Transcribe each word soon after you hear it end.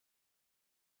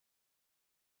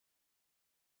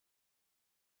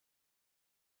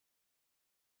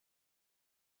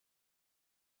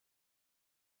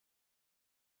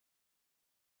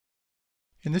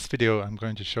In this video, I'm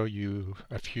going to show you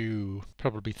a few,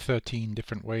 probably 13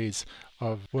 different ways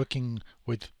of working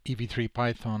with EV3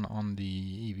 Python on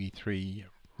the EV3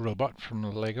 robot from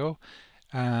Lego.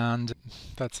 And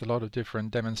that's a lot of different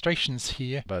demonstrations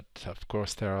here, but of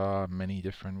course there are many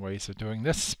different ways of doing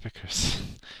this, because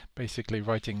basically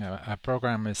writing a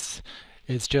program is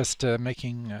just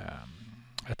making a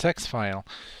text file.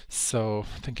 So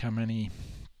think how many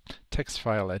text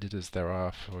file editors there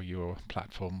are for your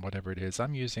platform, whatever it is.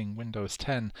 I'm using Windows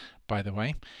 10, by the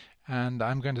way, and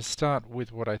I'm going to start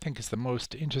with what I think is the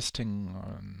most interesting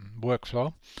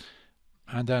workflow,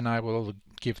 and then I will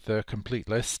give the complete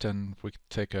list and we can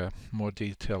take a more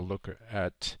detailed look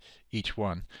at each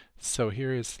one. So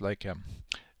here is like a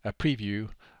preview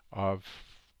of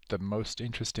the most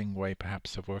interesting way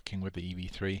perhaps of working with the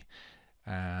EV3,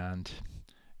 and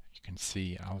you can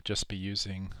see I'll just be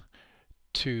using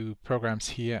two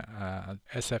programs here.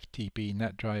 SFTP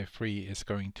NetDrive Free is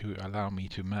going to allow me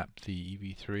to map the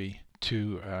EV3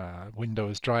 to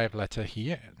Windows drive letter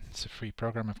here. It's a free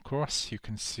program, of course. You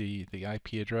can see the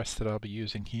IP address that I'll be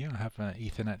using here. I have an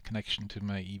Ethernet connection to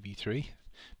my EV3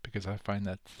 because I find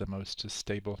that's the most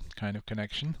stable kind of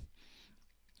connection.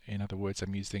 In other words,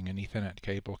 I'm using an Ethernet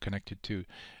cable connected to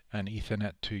an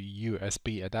Ethernet to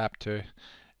USB adapter,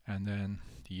 and then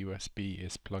the USB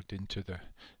is plugged into the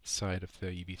side of the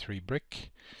EV3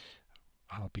 brick.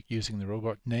 I'll be using the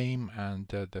robot name, and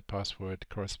the password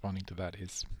corresponding to that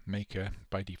is maker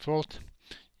by default.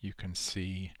 You can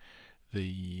see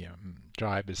the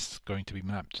drive is going to be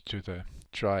mapped to the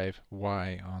drive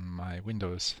Y on my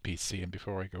Windows PC. And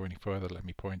before I go any further, let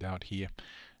me point out here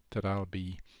that I'll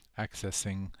be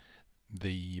accessing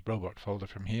the robot folder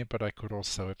from here, but I could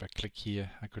also, if I click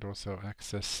here, I could also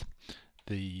access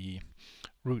the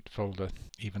root folder,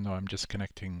 even though I'm just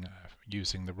connecting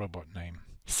using the robot name.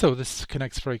 So this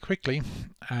connects very quickly,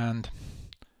 and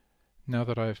now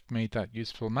that I've made that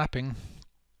useful mapping,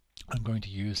 I'm going to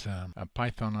use a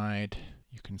Pythonide.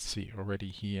 You can see already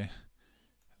here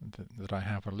that I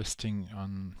have a listing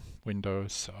on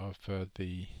Windows of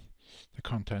the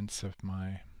contents of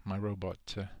my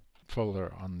robot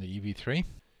folder on the EV3.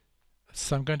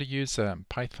 So I'm going to use a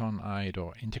Pythonide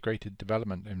or integrated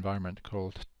development environment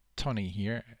called Tony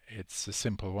here. It's a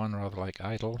simple one, rather like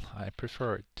idle. I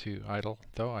prefer it to idle,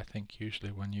 though. I think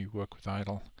usually when you work with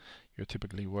idle, you're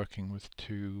typically working with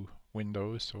 2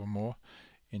 windows or more.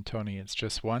 In Tony it's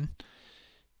just 1.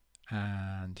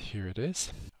 And here it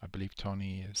is. I believe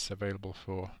Tony is available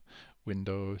for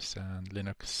Windows and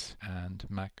Linux and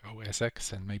Mac OS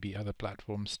X and maybe other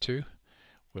platforms too.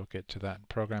 We'll get to that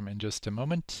program in just a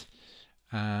moment.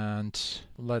 And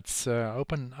let's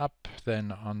open up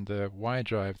then on the Y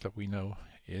drive that we know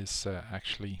is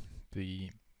actually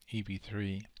the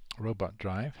EV3 robot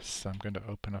drive. So I'm going to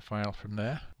open a file from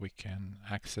there. We can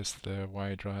access the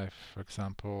Y drive, for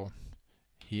example,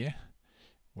 here.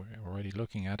 We're already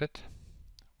looking at it,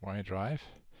 Y drive,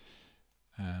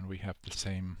 and we have the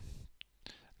same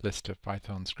list of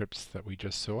Python scripts that we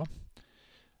just saw.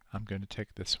 I'm going to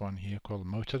take this one here called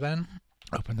motor then,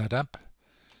 open that up,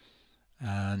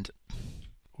 and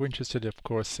we're interested, of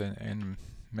course, in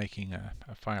making a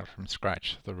file from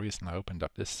scratch. The reason I opened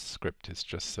up this script is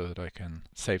just so that I can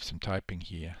save some typing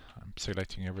here. I'm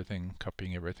selecting everything,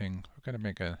 copying everything. We're going to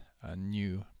make a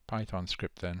new Python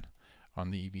script then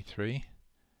on the EV3.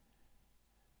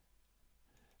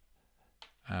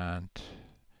 And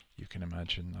you can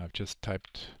imagine I've just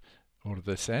typed all of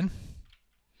this in,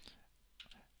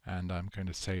 and I'm going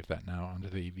to save that now under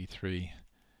the EV3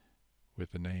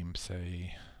 with the name,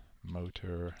 say,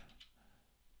 motor2.py.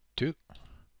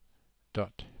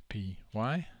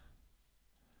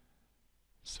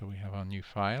 So we have our new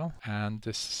file, and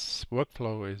this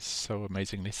workflow is so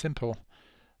amazingly simple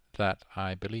that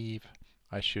I believe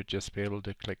I should just be able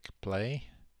to click play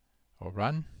or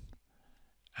run,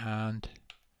 and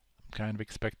I'm kind of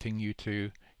expecting you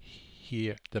to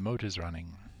hear the motors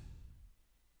running.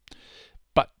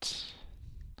 But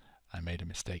I made a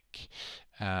mistake.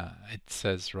 It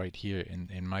says right here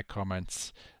in my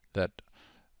comments that,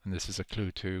 and this is a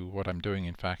clue to what I'm doing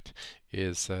in fact,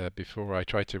 is before I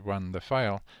try to run the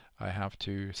file, I have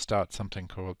to start something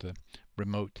called the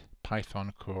remote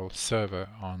Python call server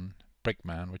on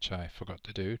Brickman, which I forgot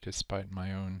to do despite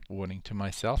my own warning to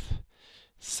myself.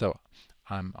 So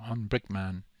I'm on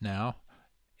Brickman now.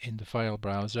 In the file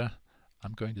browser,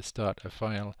 I'm going to start a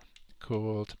file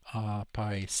called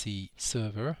RPyC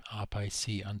server,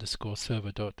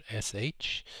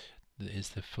 rpyc_server.sh. is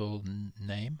the full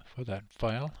name for that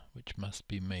file, which must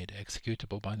be made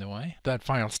executable, by the way. That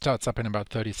file starts up in about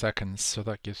 30 seconds, so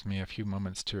that gives me a few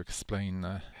moments to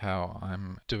explain how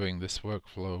I'm doing this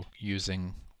workflow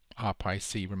using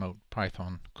RPyC remote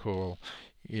Python call.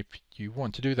 If you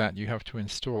want to do that, you have to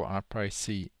install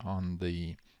RPyC on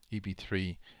the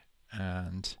EV3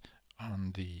 and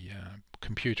on the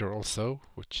computer also,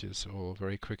 which is all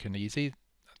very quick and easy.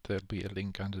 There'll be a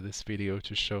link under this video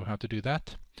to show how to do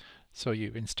that. So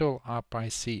you install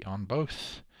RPyC on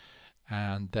both,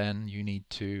 and then you need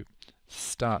to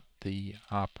start the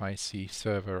RPyC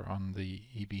server on the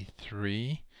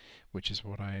EV3, which is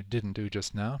what I didn't do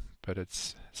just now, but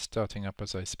it's starting up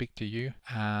as I speak to you.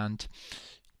 And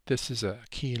this is a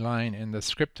key line in the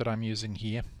script that I'm using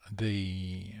here.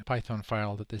 The Python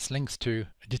file that this links to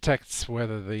detects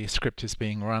whether the script is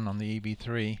being run on the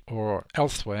EV3 or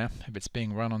elsewhere. If it's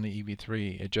being run on the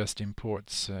EV3, it just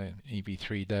imports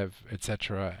EV3 dev,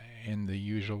 etc. in the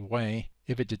usual way.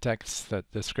 If it detects that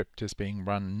the script is being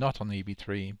run not on the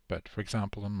EV3, but for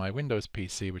example on my Windows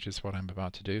PC, which is what I'm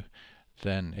about to do,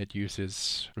 then it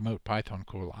uses remote Python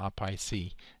call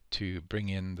RPyC to bring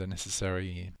in the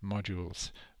necessary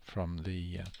modules from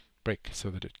the brick so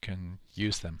that it can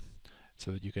use them,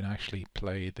 so that you can actually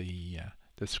play the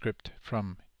script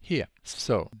from here.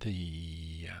 So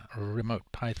the remote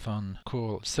Python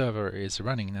call server is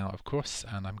running now, of course,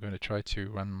 and I'm going to try to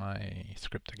run my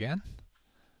script again.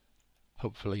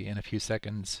 Hopefully in a few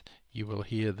seconds you will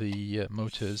hear the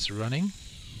motors running.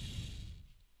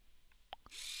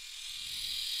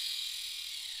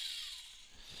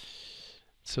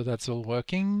 So that's all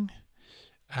working,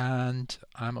 and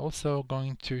I'm also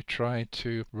going to try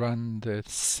to run the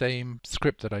same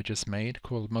script that I just made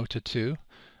called motor2.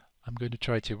 I'm going to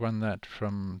try to run that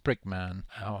from Brickman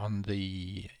on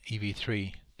the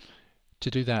EV3.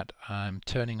 To do that, I'm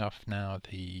turning off now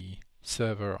the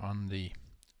server on the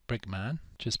Brickman,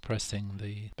 just pressing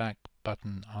the back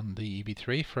button on the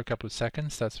EV3 for a couple of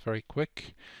seconds. That's very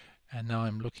quick. And now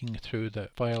I'm looking through the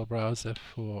file browser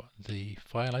for the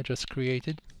file I just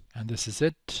created, and this is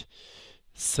it.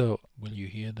 So will you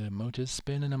hear the motors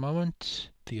spin in a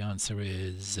moment? The answer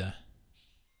is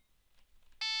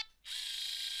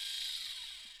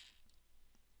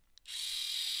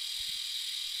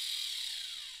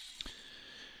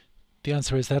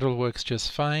that all works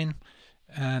just fine.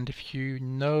 And if you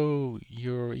know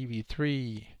your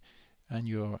EV3 and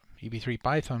your EV3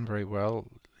 Python very well,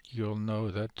 you'll know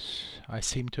that I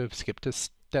seem to have skipped a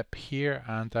step here,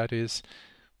 and that is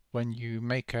when you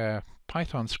make a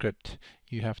Python script,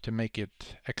 you have to make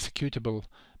it executable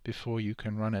before you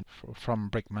can run it from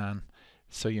Brickman.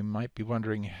 So you might be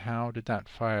wondering, how did that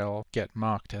file get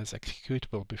marked as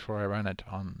executable before I ran it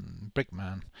on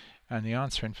Brickman? And the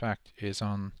answer, in fact, is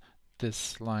on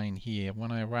this line here.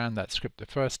 When I ran that script the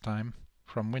first time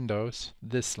from Windows,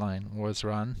 this line was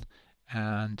run,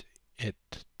 and it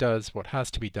does what has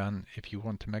to be done if you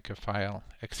want to make a file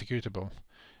executable.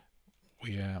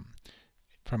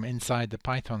 From inside the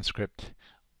Python script,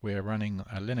 we're running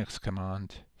a Linux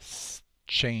command,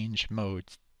 change mode,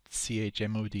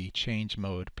 chmod, change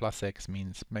mode, +x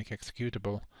means make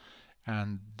executable,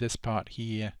 and this part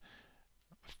here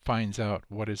finds out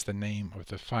what is the name of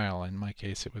the file. In my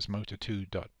case it was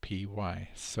motor2.py.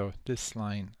 So this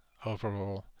line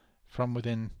overall, from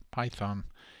within Python,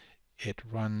 it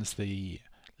runs the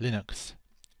Linux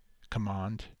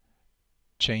command,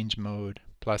 change mode,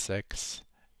 +x,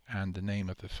 and the name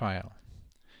of the file.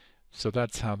 So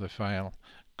that's how the file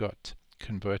got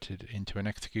converted into an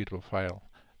executable file.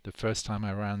 The first time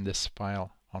I ran this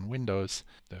file on Windows,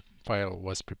 the file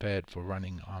was prepared for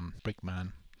running on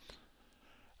Brickman.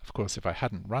 Of course, if I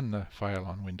hadn't run the file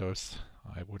on Windows,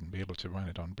 I wouldn't be able to run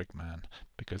it on Brickman,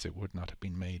 because it would not have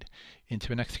been made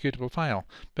into an executable file.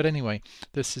 But anyway,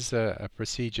 this is a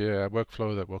procedure, a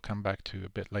workflow that we'll come back to a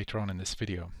bit later on in this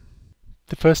video.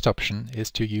 The first option is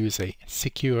to use a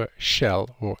secure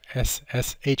shell or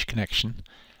SSH connection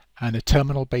and a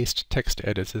terminal-based text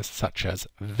editor such as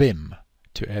Vim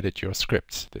to edit your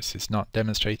scripts. This is not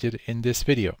demonstrated in this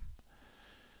video.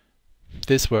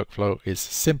 This workflow is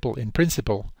simple in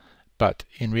principle, but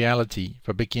in reality,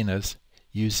 for beginners,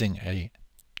 using a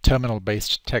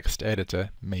terminal-based text editor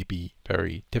may be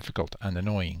very difficult and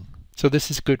annoying. So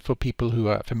this is good for people who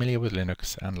are familiar with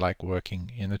Linux and like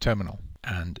working in the terminal.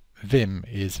 And Vim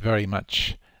is very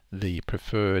much the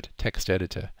preferred text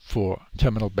editor for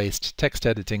terminal-based text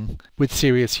editing with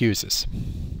serious users.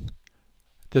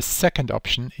 The second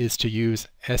option is to use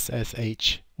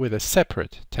SSH with a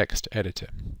separate text editor.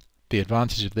 The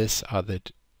advantage of this are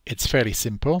that it's fairly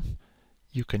simple.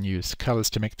 You can use colors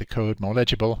to make the code more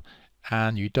legible,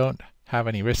 and you don't have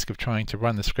any risk of trying to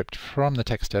run the script from the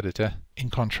text editor, in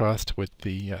contrast with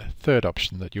the third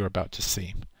option that you're about to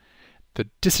see. The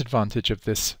disadvantage of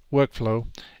this workflow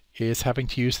is having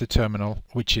to use the terminal,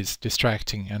 which is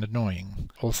distracting and annoying.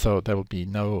 Also, there will be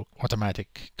no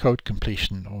automatic code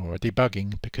completion or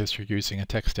debugging because you're using a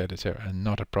text editor and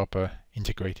not a proper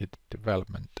integrated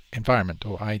development environment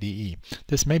or IDE.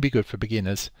 This may be good for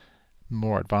beginners.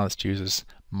 More advanced users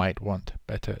might want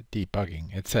better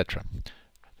debugging, etc.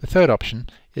 The third option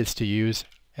is to use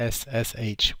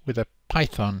SSH with a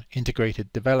Python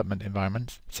integrated development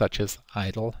environment such as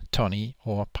IDLE, Tony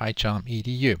or PyCharm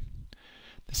EDU.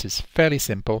 This is fairly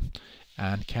simple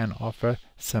and can offer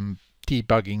some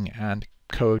debugging and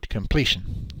code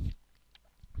completion.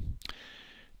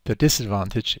 The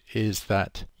disadvantage is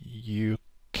that you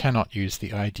cannot use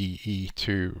the IDE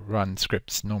to run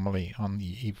scripts normally on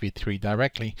the EV3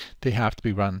 directly. They have to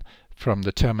be run from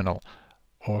the terminal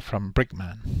or from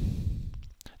Brickman.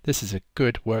 This is a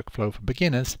good workflow for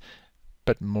beginners,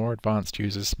 but more advanced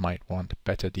users might want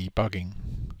better debugging.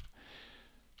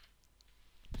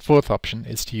 The fourth option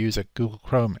is to use a Google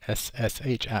Chrome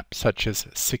SSH app such as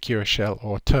Secure Shell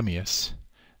or Termius.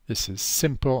 This is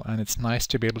simple and it's nice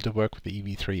to be able to work with the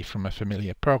EV3 from a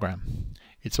familiar program.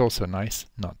 It's also nice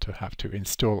not to have to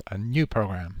install a new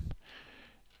program.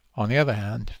 On the other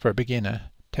hand, for a beginner,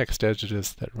 text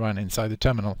editors that run inside the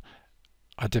terminal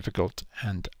are difficult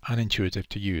and unintuitive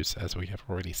to use, as we have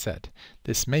already said.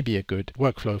 This may be a good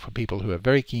workflow for people who are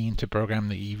very keen to program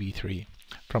the EV3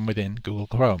 from within Google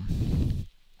Chrome.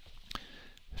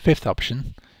 Fifth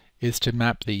option is to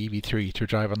map the EV3 to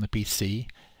drive on the PC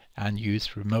and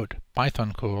use remote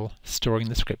Python call storing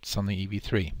the scripts on the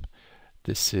EV3.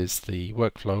 This is the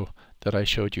workflow that I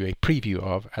showed you a preview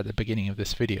of at the beginning of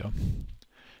this video.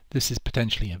 This is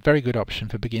potentially a very good option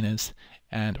for beginners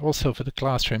and also for the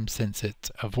classroom, since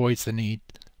it avoids the need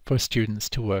for students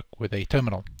to work with a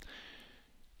terminal.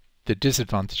 The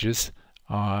disadvantages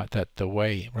are that the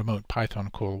way remote Python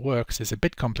call works is a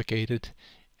bit complicated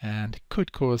and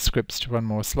could cause scripts to run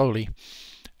more slowly,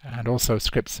 and also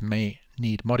scripts may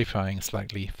need modifying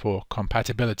slightly for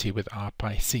compatibility with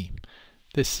RPyC.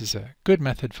 This is a good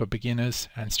method for beginners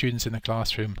and students in the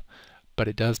classroom, but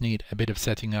it does need a bit of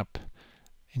setting up,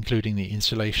 including the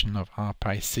installation of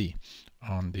RPyC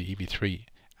on the EV3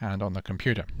 and on the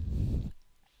computer.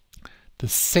 The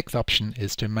sixth option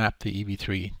is to map the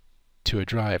EV3 to a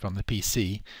drive on the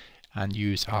PC and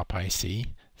use RPyC,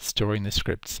 storing the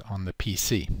scripts on the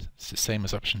PC. It's the same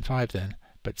as option 5 then,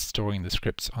 but storing the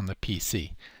scripts on the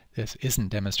PC. This isn't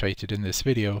demonstrated in this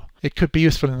video. It could be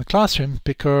useful in the classroom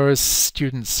because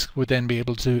students would then be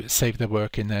able to save their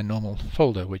work in their normal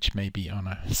folder, which may be on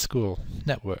a school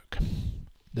network.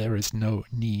 There is no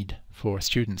need for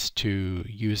students to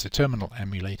use a terminal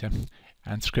emulator,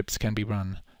 and scripts can be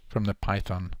run from the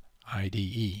Python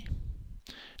IDE.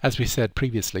 As we said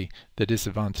previously, the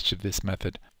disadvantage of this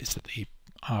method is that the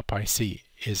RPyC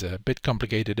is a bit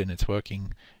complicated in its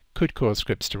working, could cause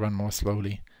scripts to run more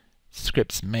slowly.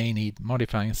 Scripts may need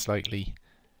modifying slightly,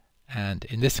 and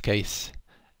in this case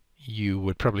you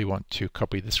would probably want to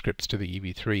copy the scripts to the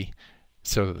EV3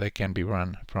 so that they can be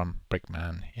run from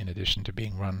Brickman in addition to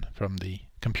being run from the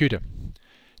computer.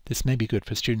 This may be good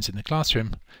for students in the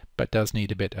classroom, but does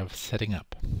need a bit of setting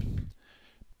up.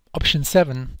 Option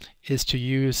 7 is to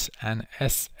use an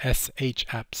SSH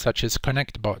app such as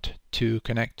ConnectBot to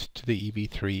connect to the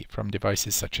EV3 from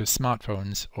devices such as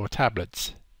smartphones or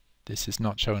tablets. This is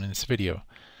not shown in this video.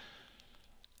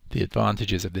 The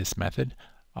advantages of this method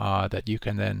are that you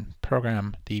can then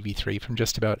program the EV3 from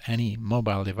just about any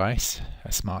mobile device, a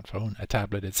smartphone, a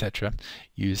tablet, etc.,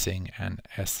 using an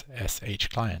SSH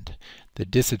client. The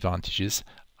disadvantages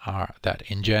are that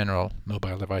in general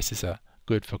mobile devices are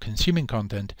good for consuming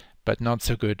content, but not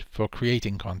so good for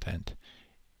creating content.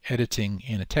 Editing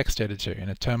in a text editor in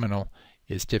a terminal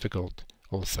is difficult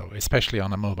also, especially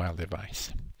on a mobile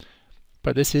device.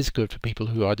 But this is good for people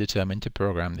who are determined to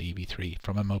program the EV3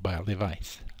 from a mobile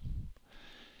device.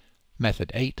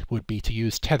 Method 8 would be to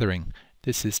use tethering.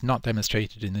 This is not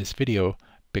demonstrated in this video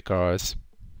because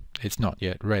it's not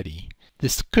yet ready.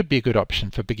 This could be a good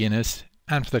option for beginners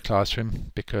and for the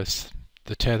classroom because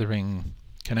the tethering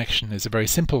connection is a very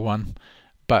simple one,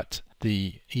 but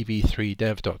the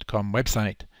ev3dev.com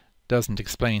website doesn't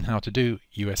explain how to do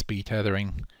USB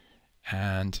tethering,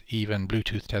 and even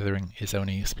Bluetooth tethering is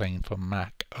only explained for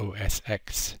Mac OS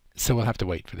X. So we'll have to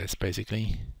wait for this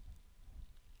basically.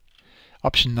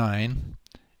 Option 9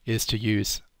 is to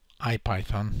use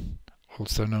IPython,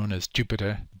 also known as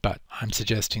Jupyter, but I'm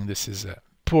suggesting this is a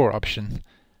poor option.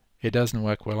 It doesn't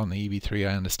work well on the EV3,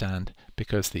 I understand,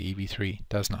 because the EV3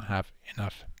 does not have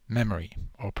enough memory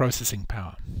or processing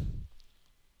power.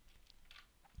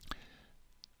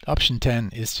 Option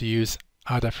 10 is to use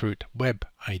Adafruit Web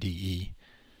IDE.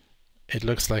 It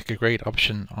looks like a great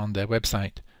option on their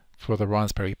website for the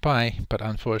Raspberry Pi, but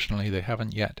unfortunately they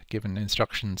haven't yet given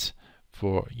instructions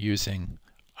for using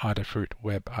Adafruit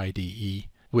Web IDE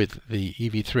with the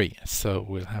EV3, so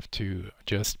we'll have to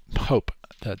just hope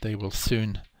that they will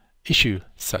soon issue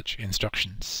such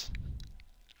instructions.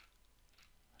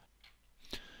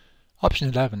 Option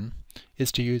 11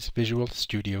 is to use Visual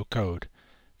Studio Code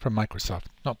from Microsoft,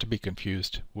 not to be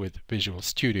confused with Visual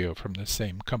Studio from the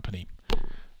same company.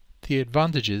 The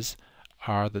advantages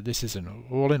are that this is an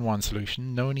all-in-one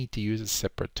solution, no need to use a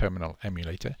separate terminal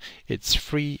emulator. It's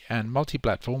free and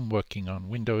multi-platform, working on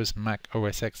Windows, Mac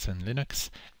OS X and Linux,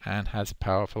 and has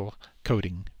powerful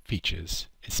coding features,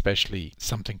 especially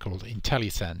something called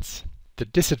IntelliSense. The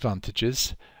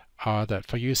disadvantages are that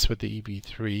for use with the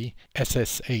EV3,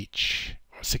 SSH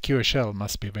or Secure Shell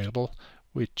must be available,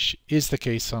 which is the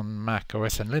case on Mac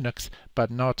OS and Linux,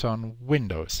 but not on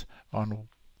Windows. On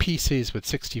PCs with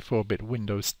 64-bit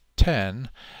Windows 10,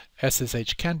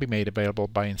 SSH can be made available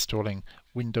by installing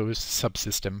Windows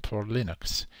Subsystem for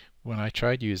Linux. When I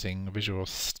tried using Visual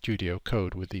Studio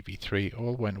Code with EV3,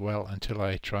 all went well until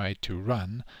I tried to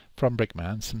run from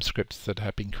Brickman some scripts that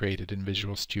had been created in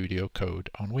Visual Studio Code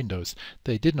on Windows.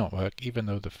 They did not work, even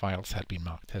though the files had been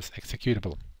marked as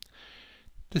executable.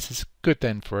 This is good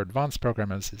then for advanced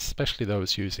programmers, especially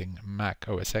those using Mac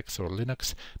OS X or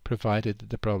Linux, provided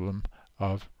the problem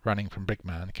of running from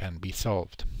Brickman can be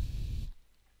solved.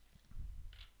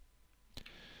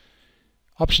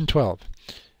 Option 12.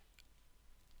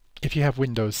 If you have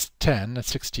Windows 10, a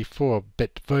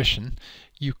 64-bit version,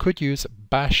 you could use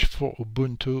Bash for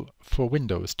Ubuntu for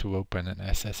Windows to open an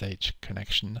SSH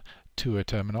connection to a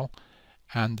terminal,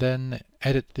 and then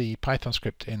edit the Python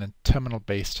script in a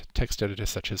terminal-based text editor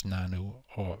such as Nano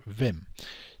or Vim.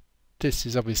 This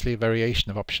is obviously a variation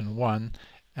of option 1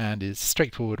 and is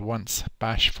straightforward once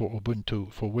Bash for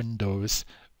Ubuntu for Windows,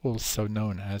 also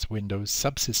known as Windows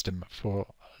Subsystem for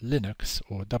Linux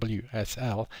or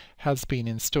WSL, has been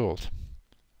installed.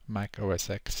 Mac OS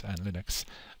X and Linux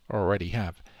already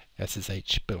have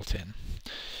SSH built in.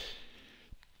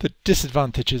 The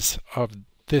disadvantages of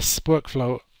this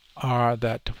workflow are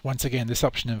that, once again, this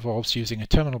option involves using a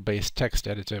terminal-based text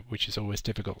editor, which is always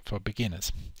difficult for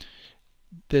beginners.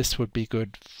 This would be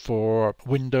good for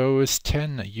Windows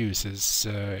 10 users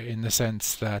in the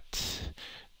sense that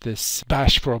this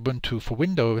Bash for Ubuntu for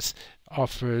Windows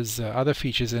offers other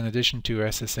features in addition to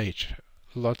SSH.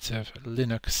 Lots of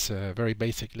Linux, very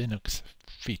basic Linux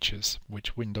features,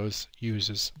 which Windows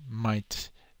users might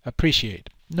appreciate.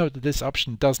 Note that this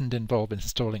option doesn't involve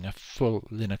installing a full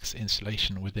Linux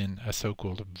installation within a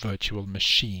so-called virtual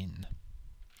machine.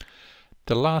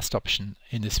 The last option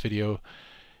in this video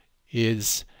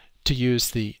is to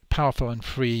use the powerful and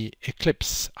free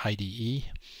Eclipse IDE,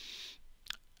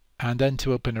 and then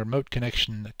to open a remote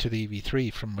connection to the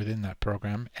EV3 from within that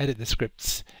program, edit the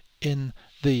scripts in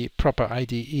the proper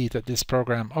IDE that this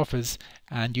program offers,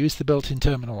 and use the built-in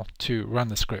terminal to run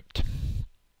the script.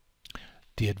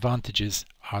 The advantages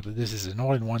are that this is an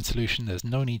all-in-one solution. There's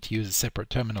no need to use a separate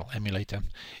terminal emulator.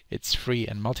 It's free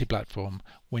and multi-platform,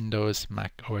 Windows,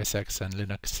 Mac OS X and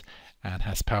Linux, and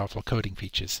has powerful coding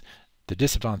features. The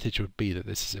disadvantage would be that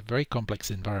this is a very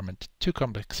complex environment, too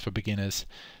complex for beginners.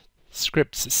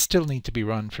 Scripts still need to be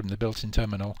run from the built-in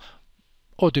terminal,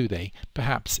 or do they?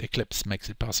 Perhaps Eclipse makes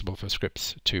it possible for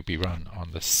scripts to be run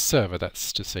on the server,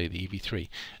 that's to say the EV3.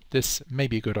 This may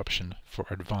be a good option for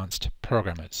advanced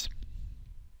programmers.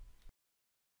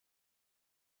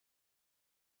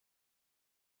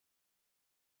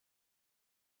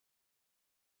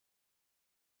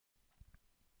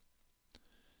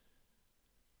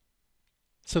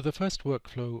 So the first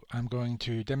workflow I'm going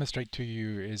to demonstrate to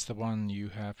you is the one you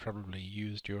have probably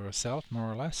used yourself, more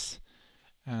or less,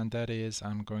 and that is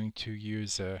I'm going to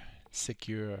use a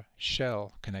secure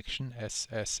shell connection,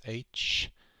 SSH.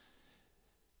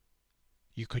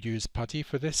 You could use PuTTY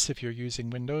for this if you're using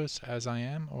Windows, as I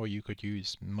am, or you could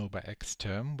use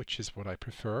MobaXterm, which is what I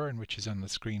prefer and which is on the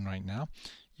screen right now.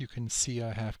 You can see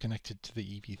I have connected to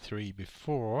the EV3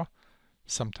 before,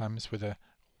 sometimes with a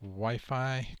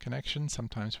Wi-Fi connection,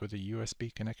 sometimes with a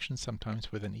USB connection,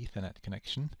 sometimes with an Ethernet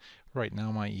connection. Right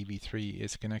now my EV3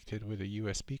 is connected with a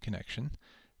USB connection,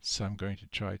 so I'm going to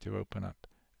try to open up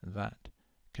that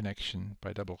connection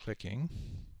by double-clicking.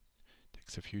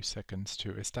 Takes a few seconds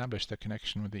to establish the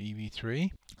connection with the EV3.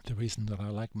 The reason that I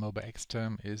like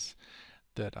MobaXterm is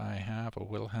that I have or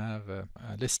will have a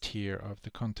list here of the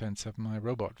contents of my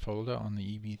robot folder on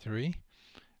the EV3.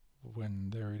 When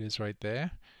there it is right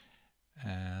there.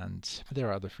 And there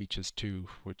are other features too,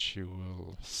 which you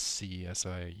will see as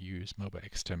I use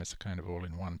MobaXterm. It's a kind of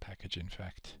all-in-one package, in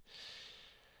fact,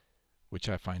 which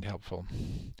I find helpful.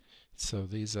 So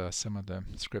these are some of the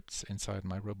scripts inside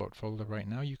my robot folder right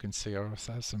now. You can see I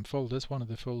also have some folders. One of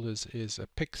the folders is a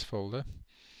pics folder,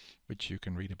 which you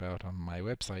can read about on my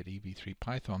website,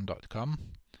 EV3Python.com.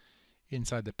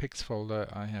 Inside the pics folder,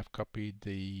 I have copied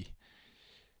the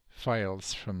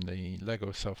files from the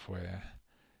Lego software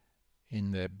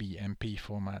in the BMP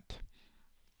format,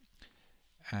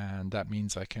 and that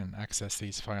means I can access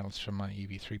these files from my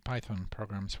EV3 Python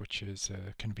programs, which is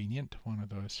convenient. One of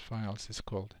those files is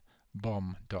called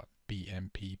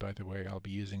bomb.bmp. By the way, I'll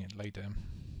be using it later.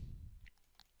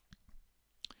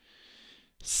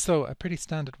 So a pretty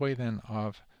standard way then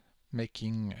of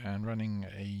making and running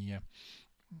a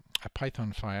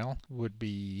Python file would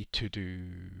be to do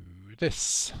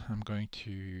this. I'm going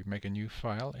to make a new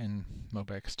file in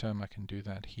MobaXterm. I can do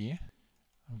that here.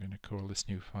 I'm going to call this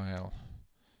new file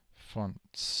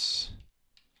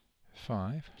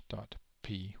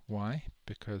fonts5.py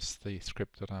because the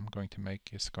script that I'm going to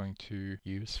make is going to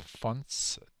use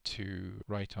fonts to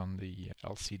write on the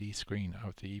LCD screen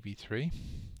of the EV3.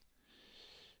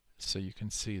 So you can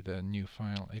see the new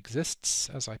file exists.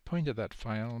 As I point at that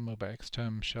file,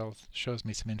 MobaXterm shows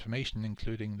me some information,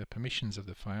 including the permissions of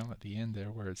the file at the end there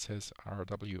where it says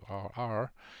RWRR.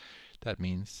 That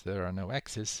means there are no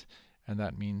X's, and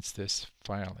that means this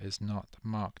file is not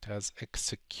marked as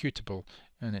executable,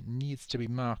 and it needs to be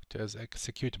marked as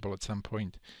executable at some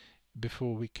point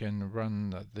before we can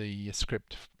run the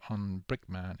script on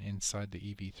Brickman inside the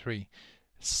EV3.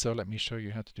 So let me show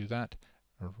you how to do that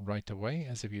right away,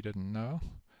 as if you didn't know.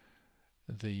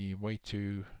 The way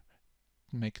to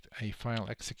make a file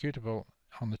executable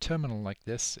on the terminal like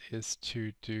this is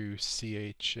to do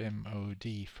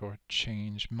chmod for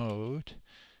change mode,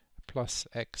 plus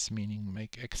X meaning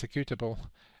make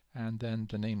executable, and then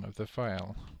the name of the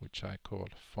file, which I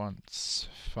called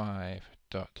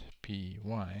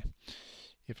fonts5.py.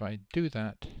 If I do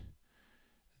that,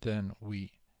 then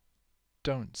we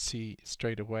don't see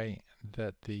straight away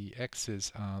that the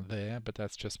X's are there, but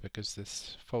that's just because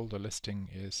this folder listing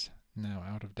is now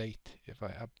out of date. If I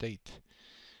update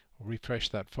or refresh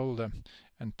that folder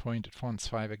and point at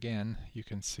fonts5 again, you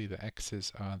can see the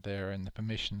X's are there in the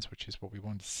permissions, which is what we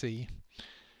want to see.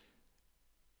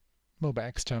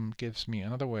 MobaXterm gives me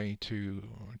another way to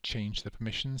change the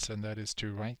permissions, and that is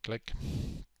to right click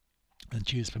and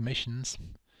choose permissions,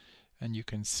 and you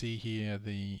can see here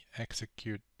the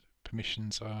execute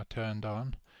permissions are turned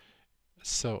on.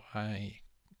 So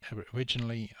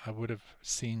originally I would have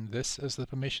seen this as the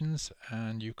permissions,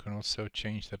 and you can also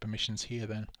change the permissions here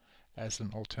then as an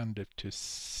alternative to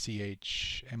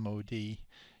chmod.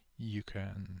 You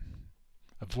can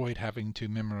avoid having to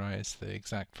memorize the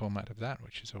exact format of that,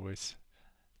 which is always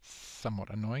somewhat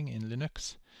annoying in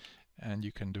Linux, and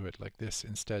you can do it like this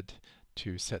instead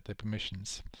to set the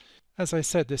permissions. As I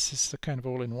said, this is the kind of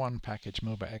all-in-one package,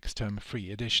 MobaXterm Free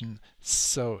Edition,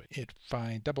 so if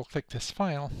I double-click this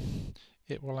file,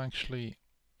 it will actually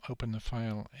open the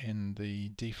file in the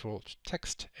default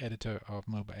text editor of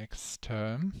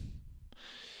MobaXterm,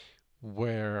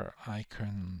 where I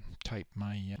can type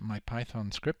my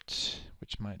Python script,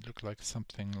 which might look like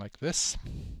something like this.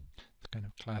 It's kind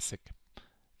of classic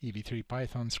EV3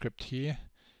 Python script here,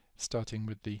 starting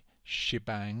with the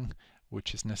shebang,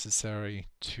 which is necessary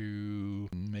to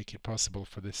make it possible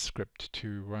for this script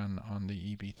to run on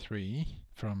the EV3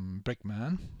 from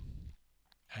Brickman.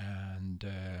 And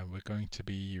we're going to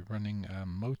be running a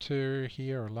motor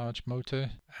here, a large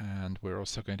motor, and we're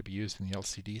also going to be using the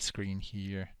LCD screen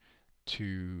here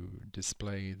to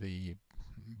display the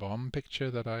bomb picture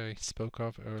that I spoke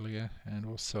of earlier, and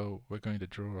also we're going to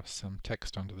draw some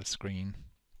text onto the screen.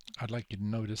 I'd like you to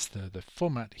notice the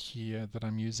format here that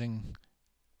I'm using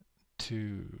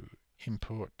to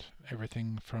import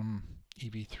everything from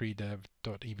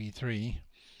ev3dev.ev3.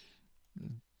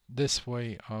 This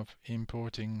way of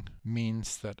importing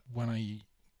means that when I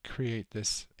create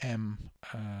this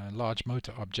large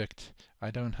motor object,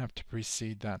 I don't have to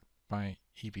precede that by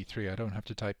EV3. I don't have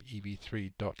to type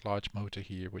ev3.largeMotor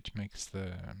here, which makes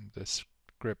the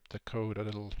script, the code, a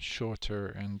little shorter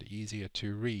and easier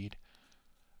to read.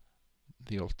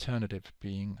 The alternative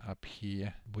being up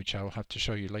here, which I'll have to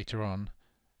show you later on.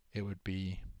 It would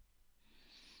be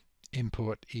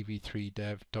import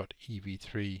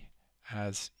ev3dev.ev3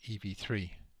 as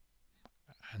ev3,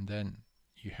 and then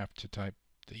you have to type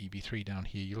the ev3 down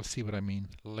here. You'll see what I mean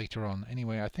later on.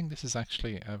 Anyway, I think this is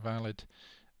actually a valid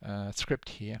script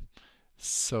here,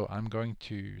 so I'm going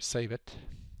to save it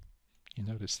You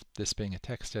notice this being a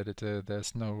text editor,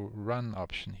 there's no run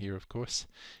option here, of course,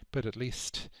 but at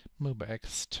least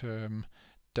MobaXterm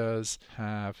does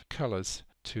have colors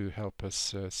to help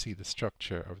us see the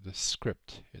structure of the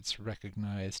script. It's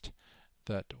recognized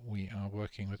that we are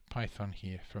working with Python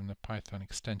here from the Python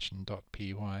extension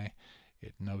 .py.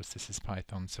 It knows this is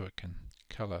Python, so it can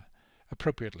color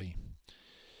appropriately.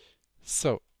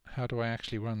 So how do I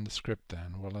actually run the script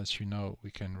then? Well, as you know,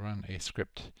 we can run a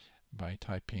script by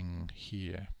typing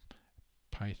here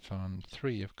Python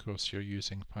 3. Of course, you're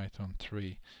using Python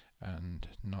 3 and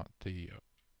not the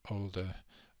older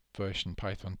version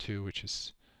Python 2, which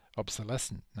is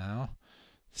obsolescent now.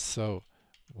 So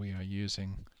we are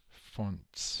using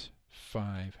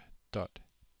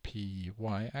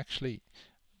fonts5.py. Actually,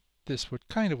 this would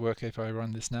kind of work if I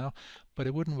run this now, but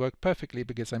it wouldn't work perfectly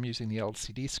because I'm using the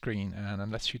LCD screen, and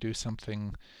unless you do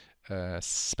something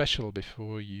special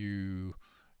before you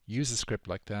use a script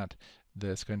like that,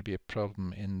 there's going to be a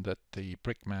problem in that the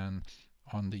Brickman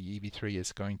on the EV3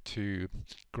 is going to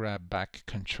grab back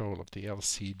control of the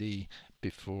LCD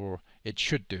before it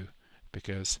should do,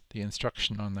 because the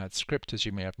instruction on that script, as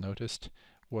you may have noticed,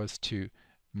 was to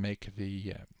make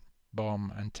the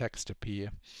bomb and text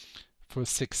appear for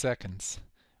 6 seconds,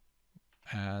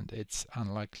 and it's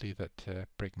unlikely that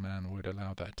Brickman would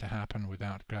allow that to happen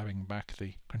without grabbing back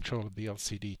the control of the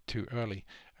LCD too early.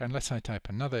 Unless I type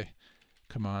another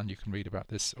command, you can read about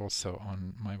this also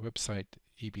on my website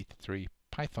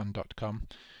EV3Python.com.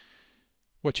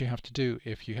 What you have to do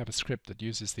if you have a script that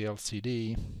uses the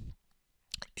LCD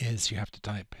is you have to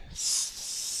type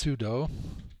sudo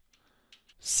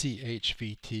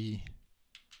chvt6,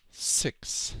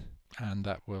 and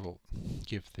that will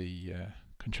give the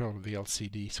control of the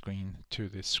LCD screen to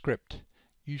this script.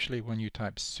 Usually when you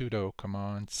type sudo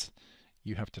commands,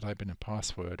 you have to type in a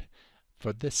password.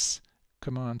 For this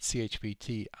command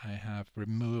chvt, I have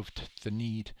removed the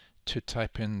need to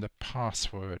type in the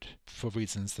password for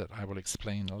reasons that I will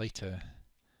explain later.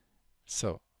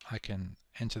 So I can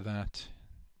enter that.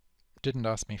 Didn't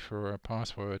ask me for a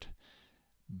password,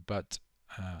 but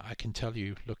I can tell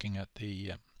you, looking at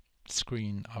the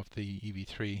screen of the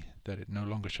EV3, that it no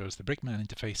longer shows the Brickman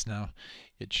interface now.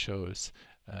 It shows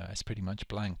it's pretty much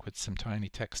blank with some tiny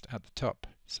text at the top.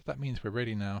 So that means we're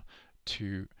ready now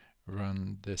to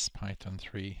run this Python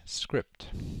 3 script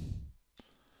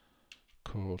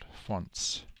called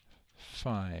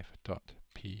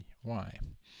fonts5.py.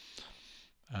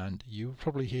 And you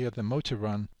probably hear the motor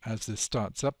run as this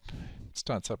starts up. It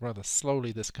starts up rather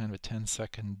slowly, this kind of a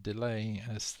 10-second delay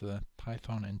as the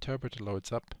Python interpreter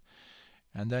loads up.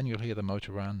 And then you'll hear the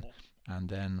motor run, and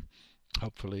then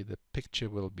hopefully the picture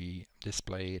will be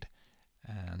displayed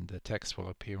and the text will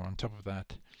appear on top of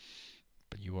that,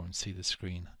 but you won't see the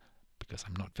screen because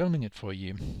I'm not filming it for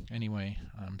you. Anyway,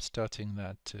 I'm starting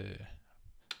that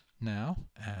now,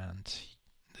 and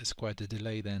there's quite a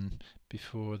delay then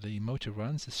before the motor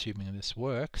runs, assuming this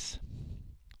works.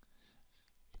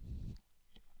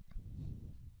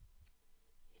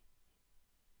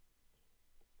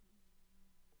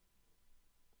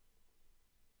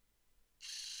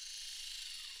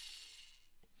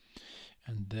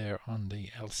 And there on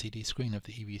the LCD screen of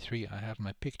the EV3 I have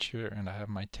my picture and I have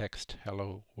my text,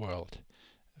 hello world.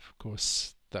 Of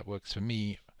course that works for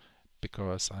me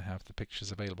because I have the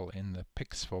pictures available in the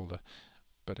pics folder,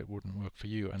 but it wouldn't work for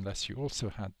you unless you also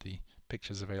had the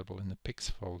pictures available in the pics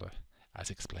folder, as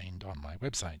explained on my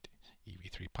website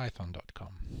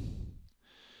EV3Python.com.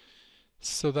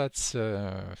 So that's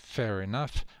fair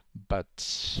enough,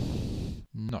 but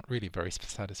not really very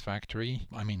satisfactory.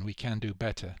 I mean, we can do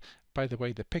better. By the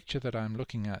way, the picture that I'm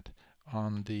looking at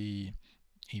on the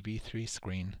EV3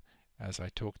 screen as I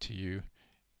talk to you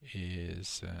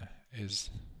is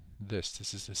this.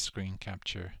 This is a screen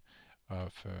capture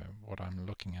of what I'm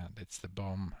looking at. It's the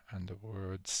bomb and the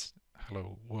words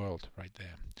hello world right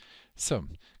there. So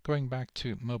going back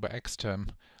to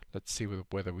MobaXterm, let's see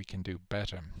whether we can do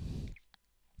better.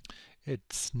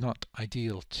 It's not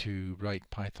ideal to write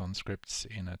Python scripts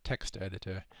in a text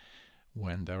editor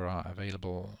when there are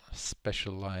available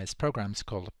specialized programs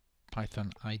called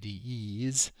Python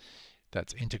IDEs,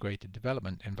 that's integrated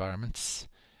development environments,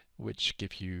 which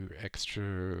give you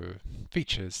extra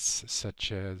features such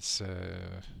as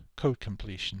code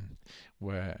completion,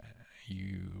 where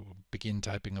you begin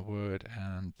typing a word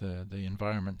and the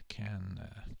environment can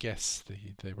guess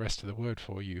the rest of the word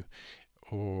for you,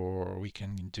 or we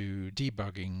can do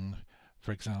debugging,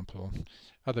 for example,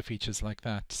 other features like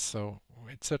that. So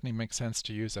it certainly makes sense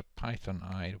to use a Python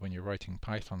IDE when you're writing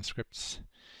Python scripts.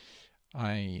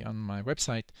 I, on my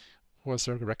website, was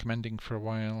recommending for a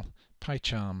while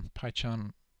PyCharm.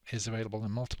 PyCharm is available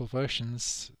in multiple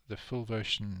versions. The full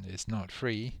version is not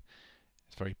free.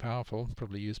 It's very powerful,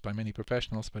 probably used by many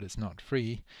professionals, but it's not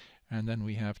free. And then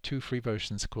we have two free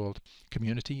versions called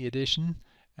Community Edition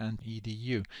and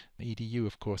EDU. EDU,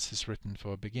 of course, is written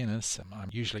for beginners. I'm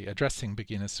usually addressing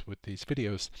beginners with these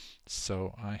videos,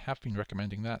 so I have been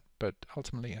recommending that, but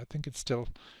ultimately I think it's still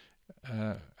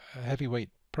a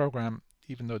heavyweight program,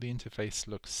 even though the interface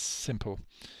looks simple.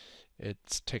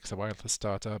 It takes a while to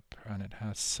start up and it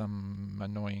has some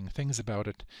annoying things about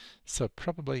it, so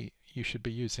probably you should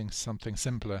be using something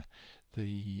simpler.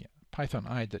 The Python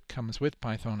IDE that comes with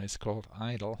Python is called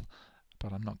idle,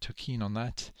 but I'm not too keen on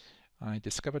that. I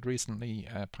discovered recently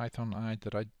a Python IDE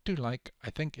that I do like. I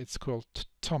think it's called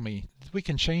Tommy. We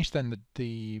can change then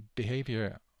the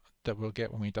behavior that we'll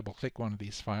get when we double click one of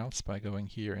these files by going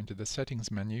here into the settings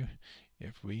menu.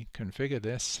 If we configure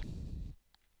this,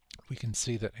 we can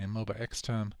see that in mobile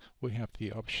Xterm we have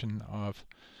the option of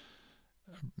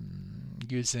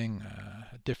using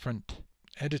a different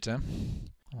editor.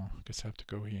 Oh, I guess I have to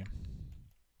go here.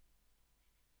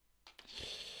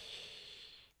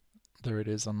 There it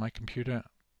is on my computer.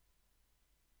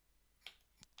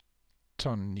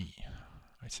 Tony.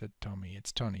 I said Tommy,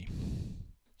 it's Tony.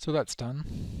 So that's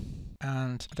done.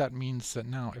 And that means that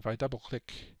now if I double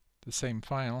click the same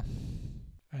file,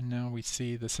 and now we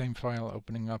see the same file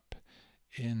opening up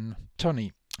in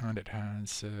Tony, and it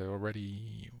has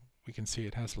already, we can see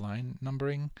it has line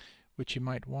numbering, which you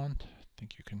might want. I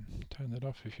think you can turn that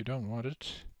off if you don't want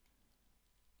it.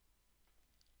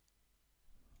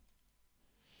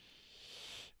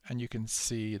 And you can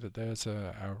see that there's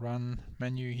a run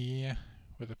menu here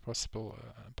with a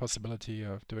possibility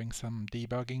of doing some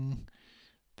debugging.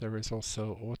 There is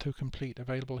also autocomplete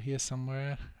available here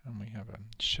somewhere, and we have a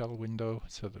shell window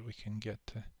so that we can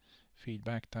get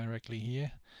feedback directly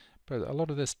here. But a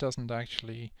lot of this doesn't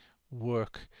actually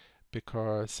work,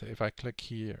 because if I click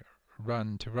here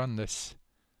run to run this,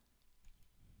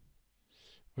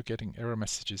 we're getting error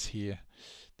messages here.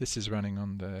 This is running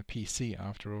on the PC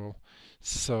after all,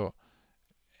 so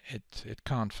it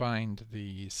can't find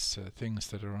these things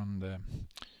that are on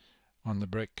the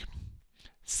brick.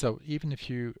 So even if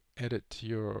you edit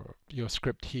your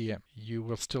script here, you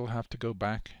will still have to go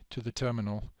back to the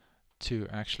terminal to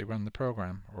actually run the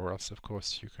program, or else of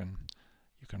course you can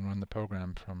run the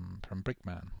program from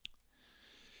Brickman.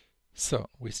 So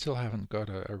we still haven't got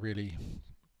a really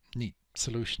neat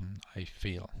solution, I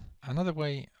feel. Another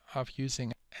way of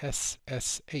using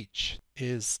SSH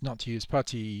is not to use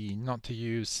PuTTY, not to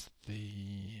use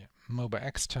the mobile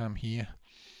Xterm here,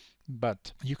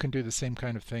 but you can do the same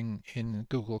kind of thing in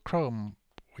Google Chrome,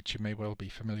 which you may well be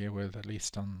familiar with, at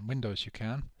least on Windows you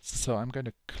can. So I'm going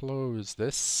to close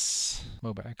this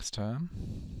mobile Xterm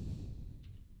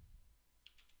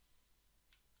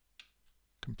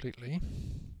completely.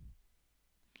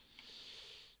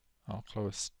 I'll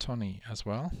close Tony as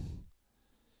well.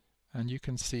 And you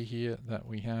can see here that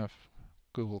we have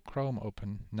Google Chrome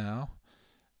open now.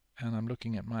 And I'm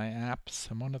looking at my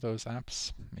apps, and one of those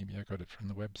apps, maybe I got it from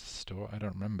the web store, I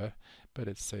don't remember, but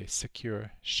it's a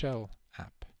secure shell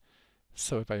app.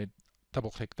 So if I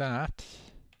double click that,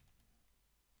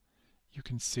 you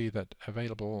can see that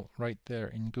available right there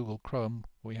in Google Chrome,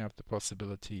 we have the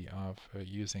possibility of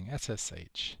using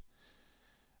SSH.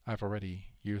 I've already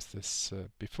used this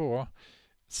before,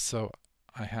 so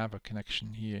I have a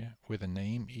connection here with a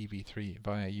name, EV3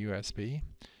 via USB.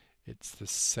 It's the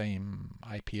same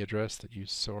IP address that you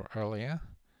saw earlier.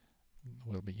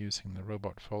 We'll be using the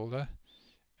robot folder,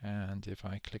 and if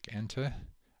I click enter,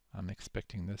 I'm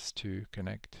expecting this to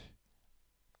connect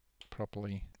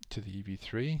properly to the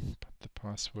EV3, but the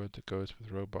password that goes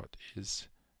with robot is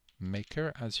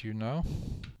maker, as you know.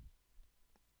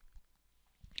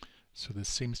 So this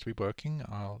seems to be working.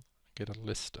 I'll get a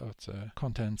list of the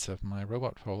contents of my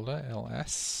robot folder,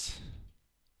 ls,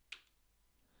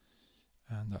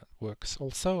 and that works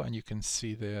also. And you can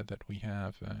see there that we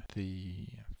have the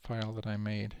file that I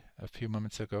made a few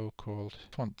moments ago called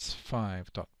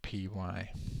fonts5.py.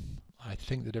 I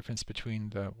think the difference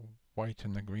between the white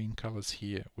and the green colors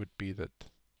here would be that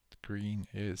the green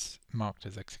is marked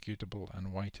as executable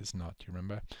and white is not. You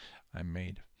remember I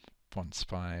made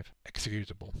fonts5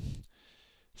 executable.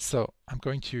 So I'm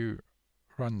going to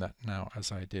run that now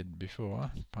as I did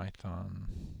before, Python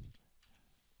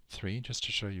 3, just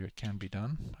to show you it can be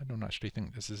done. I don't actually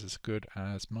think this is as good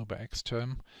as mobile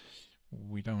Xterm.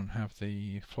 We don't have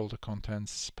the folder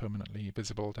contents permanently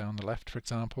visible down the left, for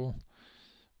example.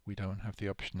 We don't have the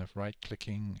option of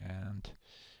right-clicking and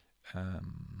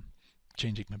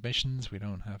changing permissions. We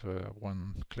don't have a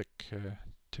one-click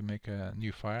to make a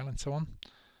new file and so on.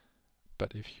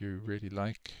 but if you really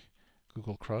like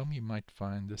Google Chrome, you might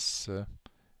find this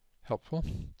helpful.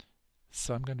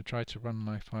 So I'm going to try to run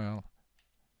my file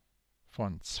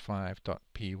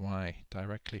fonts5.py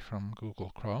directly from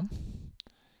Google Chrome,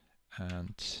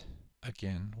 and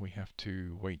again we have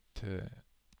to wait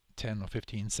 10 or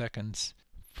 15 seconds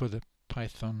for the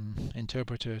Python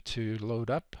interpreter to load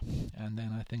up, and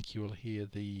then I think you will hear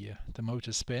the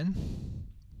motor spin,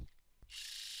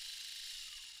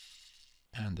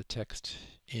 and the text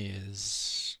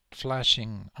is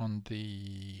flashing on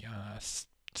the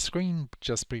screen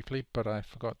just briefly, but I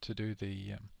forgot to do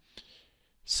the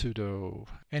sudo.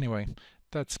 Anyway,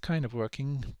 that's kind of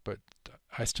working, but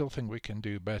I still think we can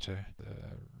do better. The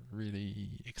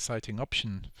really exciting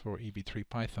option for EV3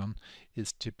 Python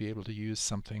is to be able to use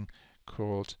something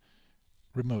called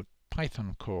remote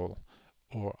Python call,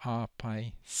 or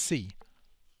RPyC.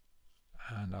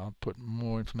 And I'll put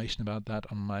more information about that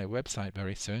on my website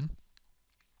very soon.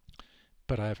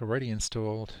 But I've already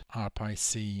installed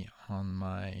RPyC on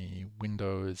my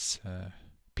Windows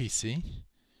PC.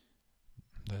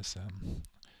 There's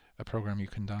a program you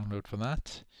can download for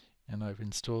that, and I've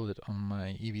installed it on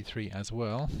my EV3 as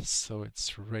well, so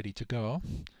it's ready to go.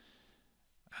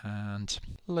 And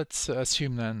let's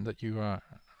assume then that you are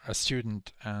a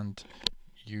student and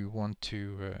you want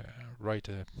to write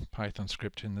a Python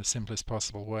script in the simplest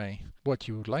possible way. What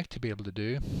you would like to be able to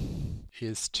do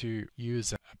is to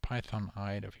use a Python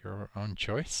IDE of your own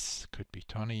choice. Could be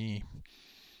Tony,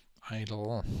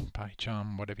 Idle,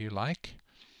 PyCharm, whatever you like.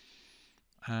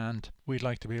 And we'd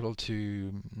like to be able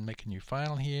to make a new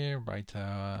file here, write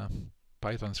a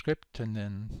Python script, and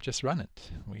then just run it.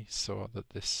 We saw that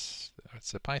it's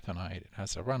a Python IDE. It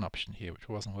has a run option here, which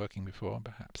wasn't working before.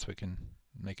 Perhaps we can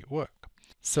make it work.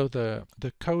 So the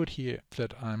code here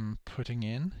that I'm putting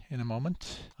in a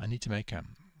moment, I need to make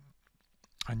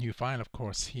a new file, of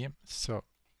course, here. So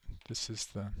this is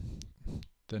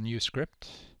the new script.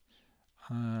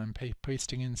 I'm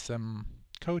pasting in some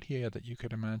code here that you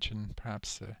could imagine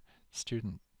perhaps a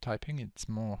student typing. It's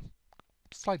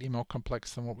slightly more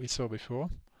complex than what we saw before,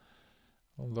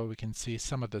 although we can see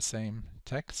some of the same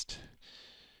text.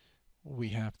 We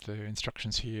have the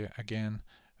instructions here again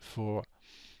for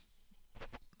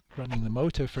running the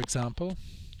motor, for example.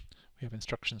 We have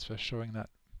instructions for showing that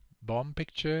bomb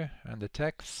picture and the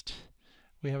text.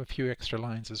 We have a few extra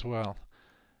lines as well,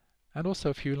 and also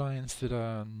a few lines that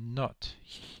are not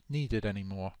needed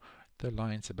anymore. The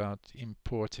lines about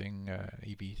importing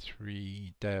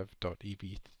EV3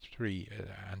 dev.ev3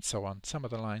 and so on. Some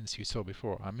of the lines you saw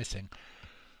before are missing.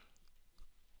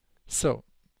 So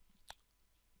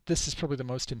this is probably the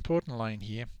most important line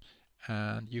here,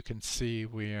 and you can see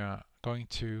we are going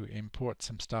to import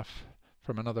some stuff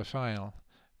from another file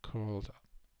called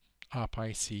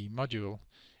RPyC module,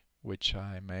 which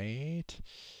I made,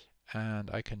 and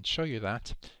I can show you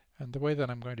that. And the way that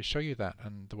I'm going to show you that,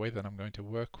 and the way that I'm going to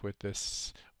work with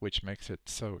this, which makes it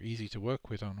so easy to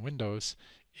work with on Windows,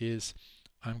 is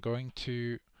I'm going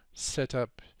to set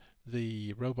up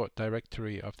the robot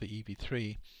directory of the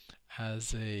EV3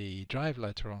 as a drive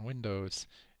letter on Windows,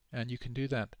 and you can do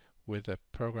that with a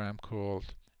program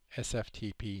called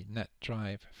sftp net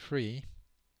drive free.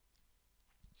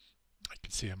 I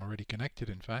can see I'm already connected,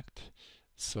 in fact.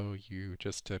 So you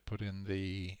just put in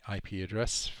the IP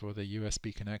address for the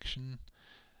USB connection,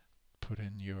 put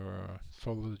in your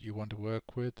folder that you want to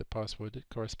work with, the password that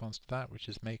corresponds to that, which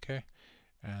is maker,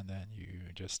 and then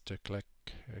you just click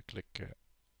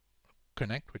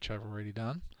connect, which I've already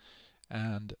done,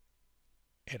 and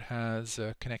it has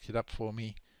connected up for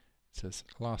me. It says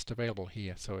last available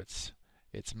here, so it's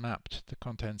mapped the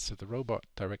contents of the robot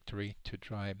directory to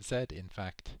drive Z, in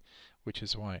fact, which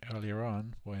is why earlier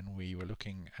on, when we were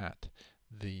looking at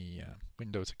the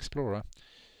Windows Explorer,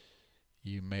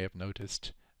 you may have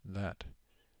noticed that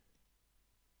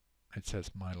it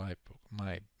says my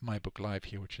book live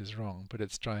here, which is wrong, but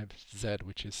it's drive Z,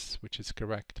 which is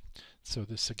correct. So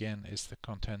this again is the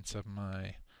contents of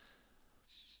my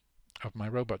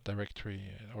robot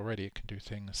directory. Already it can do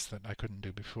things that I couldn't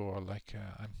do before, like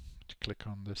I'm to click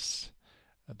on this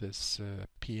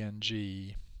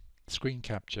PNG screen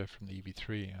capture from the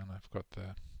EV3, and I've got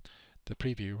the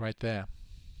preview right there.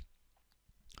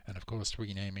 And of course,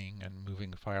 renaming and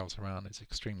moving files around is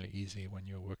extremely easy when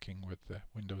you're working with the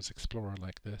Windows Explorer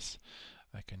like this.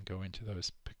 I can go into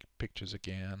those pictures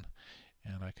again,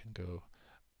 and I can go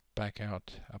back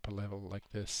out up a level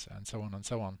like this, and so on and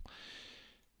so on.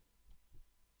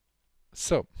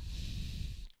 So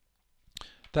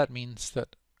that means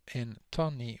that in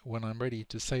Tony, when I'm ready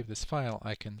to save this file,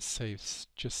 I can just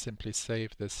simply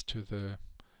save this to the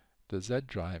Z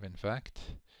drive, in fact,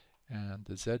 and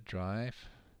the Z drive,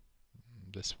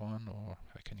 this one, or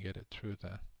I can get it through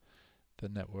the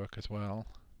network as well.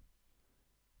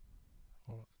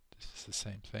 Or this is the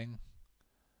same thing.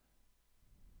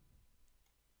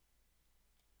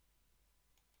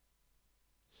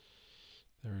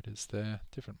 There it is there.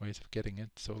 Different ways of getting it.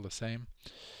 It's all the same.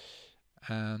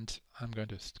 And I'm going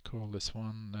to call this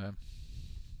one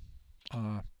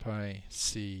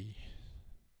RPyC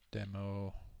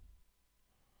demo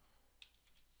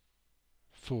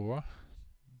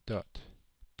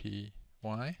 4.py.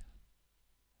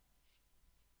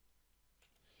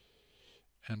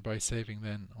 And by saving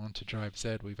then onto drive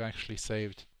Z, we've actually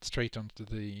saved straight onto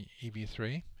the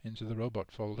EV3 into the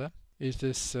robot folder. Is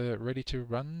this ready to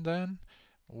run then?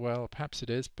 Well, perhaps it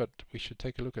is, but we should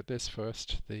take a look at this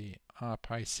first, the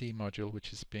RPyC module,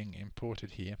 which is being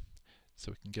imported here,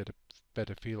 so we can get a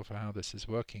better feel for how this is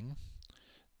working.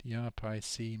 The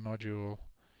RPyC module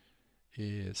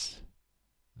is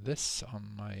this. On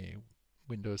my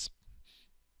Windows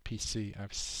PC,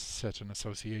 I've set an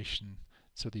association,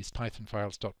 so these Python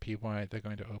files .py, they're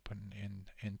going to open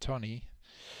in Tony.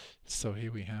 So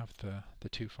here we have the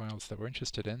two files that we're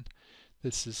interested in.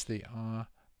 This is the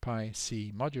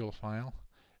RPyC module file,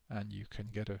 and you can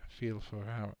get a feel for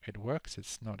how it works.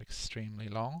 It's not extremely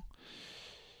long.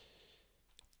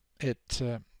 It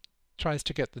tries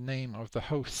to get the name of the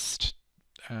host,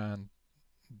 and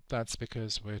that's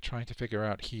because we're trying to figure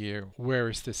out here, where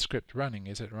is this script running?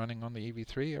 Is it running on the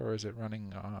EV3 or is it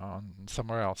running on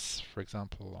somewhere else, for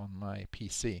example on my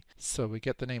PC? So we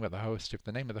get the name of the host. If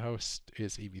the name of the host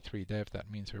is EV3 dev,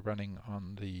 that means we're running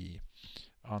on the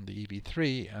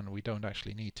EV3, and we don't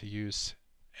actually need to use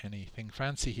anything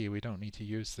fancy here. We don't need to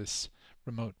use this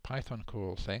remote Python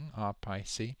call thing,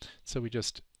 RPyC. So we're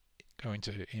just going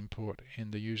to import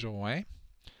in the usual way.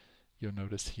 You'll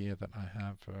notice here that I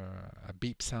have a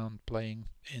beep sound playing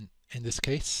in this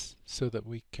case, so that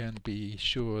we can be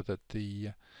sure that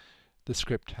the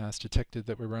script has detected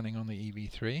that we're running on the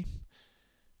EV3.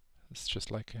 It's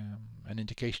just like an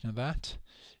indication of that.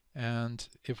 And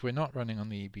if we're not running on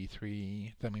the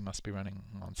EV3, then we must be running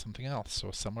on something else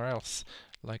or somewhere else,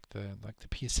 like the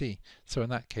PC. So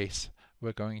in that case,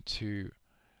 we're going to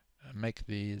make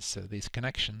these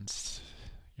connections.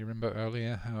 You remember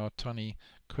earlier how Tony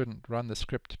couldn't run the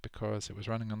script because it was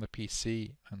running on the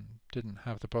PC and didn't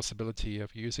have the possibility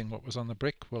of using what was on the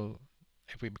brick? Well,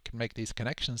 if we can make these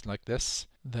connections like this,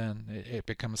 then it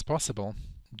becomes possible.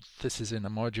 This is in a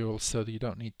module, so that you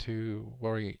don't need to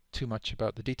worry too much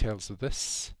about the details of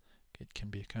this. It can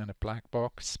be a kind of black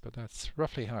box, but that's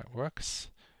roughly how it works.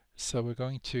 So we're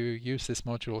going to use this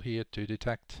module here to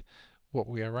detect what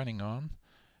we are running on,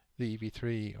 the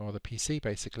EV3 or the PC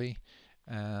basically,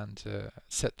 and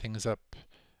set things up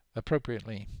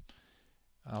appropriately.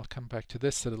 I'll come back to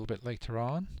this a little bit later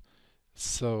on.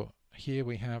 So here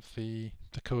we have the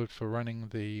code for running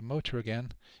the motor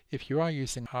again. If you are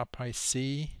using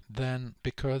RPyC, then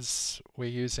because we're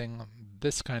using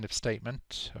this kind of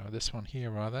statement, or this one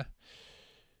here rather,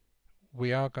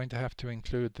 we are going to have to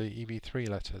include the EV3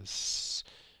 letters.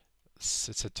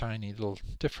 It's a tiny little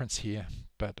difference here,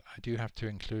 but I do have to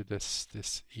include this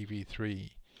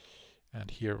EV3. And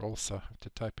here also have to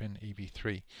type in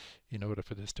EV3 in order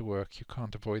for this to work. You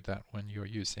can't avoid that when you're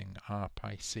using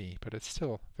RPyC, but it's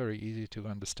still very easy to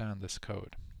understand this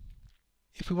code.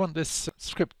 If we want this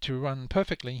script to run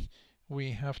perfectly,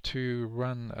 we have to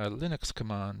run a Linux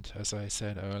command, as I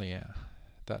said earlier.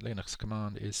 That Linux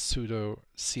command is sudo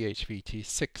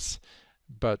chvt6,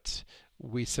 but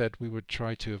we said we would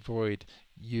try to avoid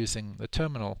using the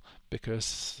terminal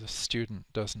because the student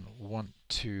doesn't want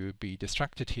to be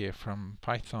distracted here from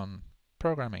Python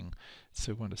programming.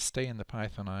 So we want to stay in the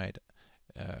Pythonide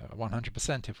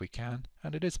 100% if we can,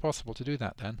 and it is possible to do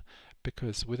that then,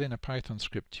 because within a Python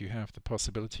script you have the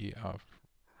possibility of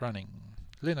running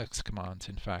Linux commands.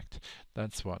 In fact,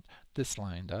 that's what this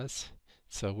line does.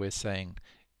 So we're saying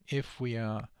if we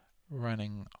are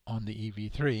running on the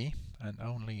EV3, and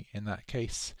only in that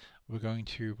case, we're going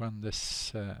to run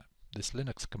this this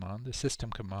Linux command, the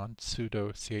system command,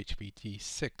 sudo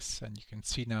chvt6, and you can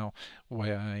see now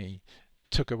why I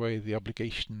took away the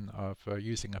obligation of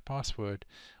using a password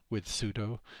with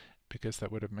sudo, because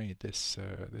that would have made this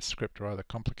this script rather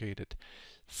complicated.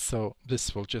 So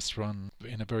this will just run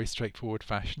in a very straightforward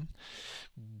fashion.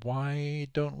 Why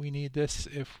don't we need this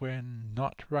if we're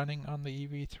not running on the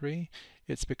EV3?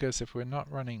 It's because if we're not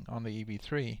running on the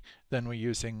EV3, then we're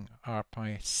using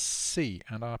RPyC,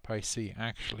 and RPyC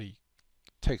actually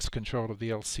takes control of the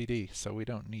LCD, so we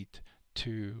don't need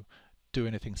to do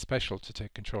anything special to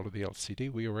take control of the LCD.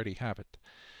 We already have it.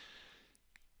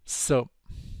 So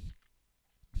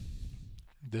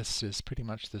This is pretty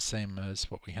much the same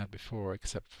as what we had before,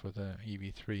 except for the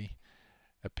EV3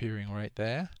 appearing right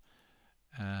there.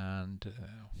 And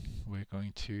we're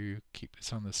going to keep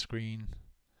this on the screen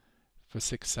for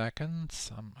 6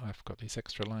 seconds. I've got these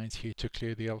extra lines here to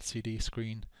clear the LCD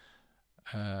screen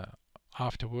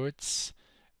afterwards,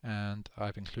 and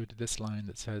I've included this line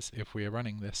that says if we are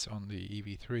running this on the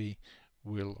EV3,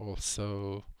 we'll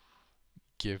also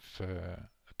give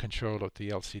control of the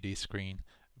LCD screen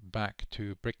back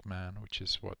to Brickman, which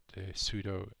is what the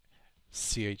sudo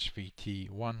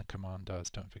chvt1 command does.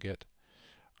 Don't forget,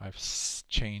 I've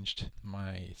changed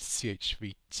my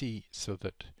chvt so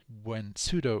that when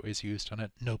sudo is used on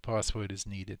it, no password is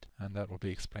needed, and that will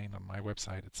be explained on my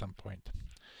website at some point.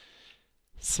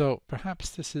 So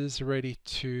perhaps this is ready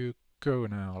to go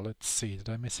now. Let's see, did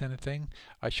I miss anything?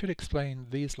 I should explain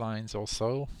these lines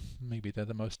also. Maybe they're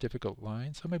the most difficult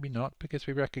lines, or maybe not, because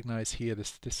we recognize here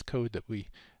this code that we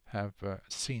have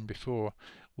seen before,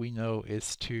 we know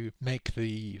is to make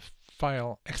the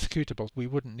file executable. We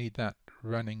wouldn't need that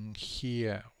running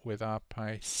here with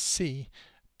RPyC,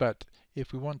 but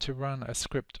if we want to run a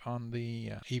script on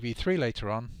the EV3 later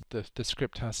on, the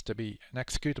script has to be an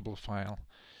executable file.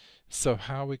 So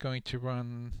how are we going to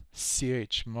run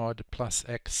chmod plus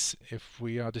x if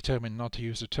we are determined not to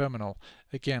use a terminal?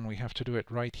 Again, we have to do it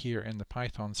right here in the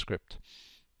Python script.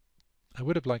 I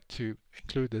would have liked to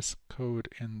include this code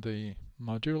in the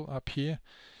module up here,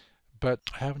 but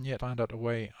I haven't yet found out a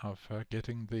way of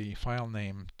getting the file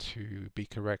name to be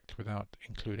correct without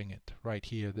including it right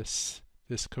here. This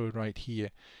code right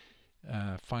here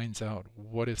finds out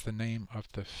what is the name of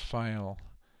the file,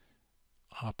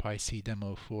 RPyC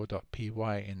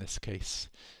demo4.py in this case.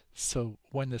 So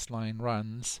when this line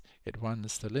runs, it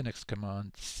runs the Linux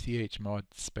command chmod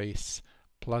space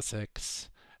plus x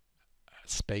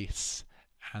space,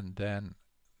 and then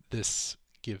this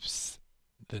gives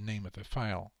the name of the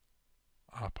file,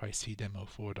 RPyC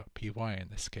demo4.py in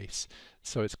this case.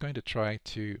 So it's going to try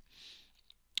to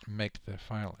make the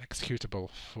file executable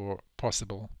for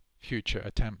possible future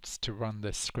attempts to run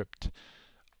this script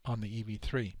on the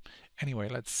EV3. Anyway,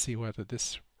 let's see whether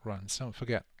this runs. Don't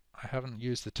forget, I haven't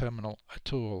used the terminal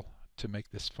at all to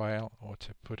make this file, or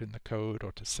to put in the code,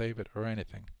 or to save it, or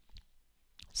anything.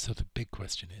 So the big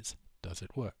question is, does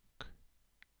it work?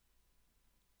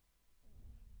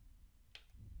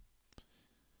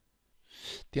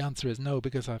 The answer is no,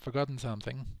 because I've forgotten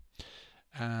something.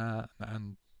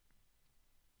 And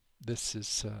this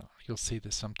is, you'll see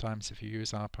this sometimes if you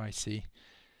use RPyC,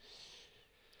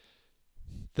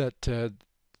 that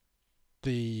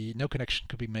the no connection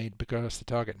could be made because the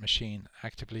target machine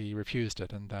actively refused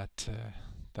it, and that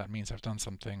means I've done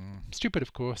something stupid,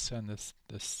 of course. And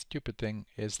the stupid thing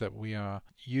is that we are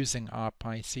using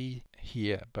RPyC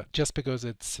here, but just because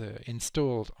it's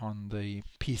installed on the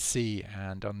PC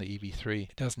and on the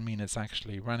EV3, it doesn't mean it's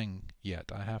actually running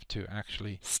yet. I have to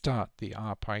actually start the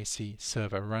RPyC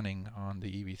server running on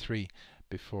the EV3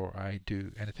 before I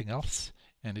do anything else,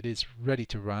 and it is ready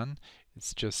to run.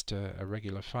 It's just a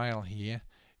regular file here.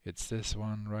 It's this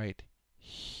one right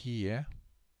here.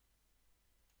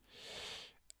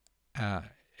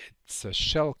 It's a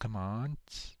shell command,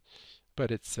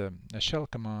 but it's a shell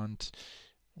command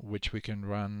which we can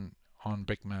run on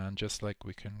Brickman just like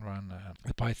we can run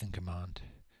a Python command,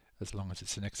 as long as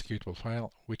it's an executable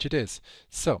file, which it is.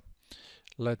 So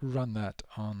let's run that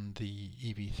on the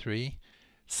EV3.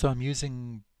 So I'm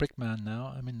using Brickman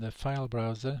now. I'm in the file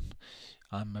browser.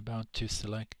 I'm about to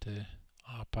select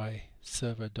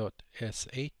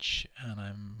rpyserver.sh, and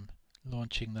I'm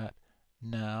launching that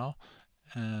now,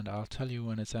 and I'll tell you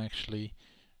when it's actually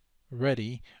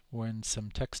ready when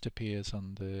some text appears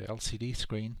on the LCD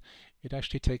screen. It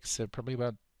actually takes probably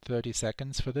about 30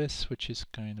 seconds for this, which is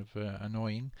kind of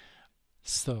annoying.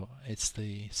 So, is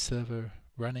the server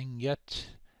running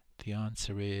yet? The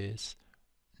answer is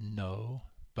no,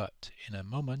 but in a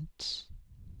moment.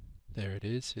 There it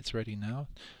is, it's ready now.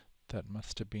 That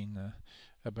must have been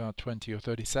about 20 or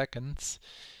 30 seconds.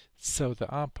 So the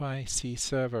RPyC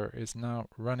server is now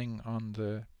running on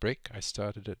the brick. I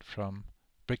started it from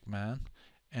Brickman,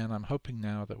 and I'm hoping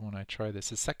now that when I try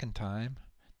this a second time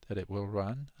that it will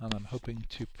run, and I'm hoping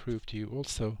to prove to you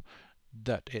also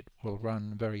that it will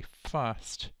run very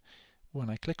fast. When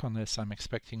I click on this, I'm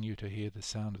expecting you to hear the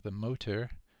sound of the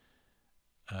motor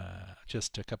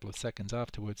just a couple of seconds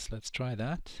afterwards. Let's try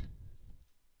that.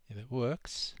 If it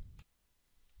works.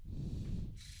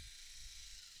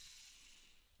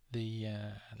 The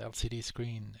LCD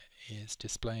screen is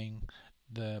displaying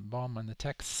the BOM and the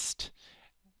text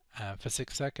for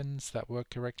 6 seconds. That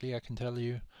worked correctly, I can tell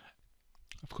you.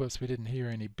 Of course, we didn't hear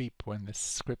any beep when this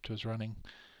script was running,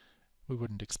 we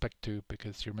wouldn't expect to,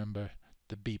 because you remember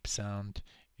the beep sound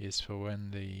is for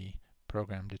when the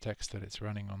program detects that it's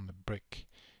running on the brick,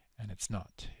 and it's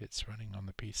not. It's running on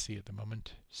the PC at the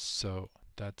moment. So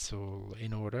that's all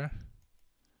in order.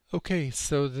 Okay,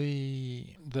 so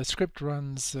the script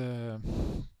runs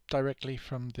directly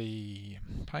from the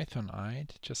Python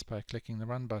IDE just by clicking the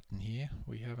run button here.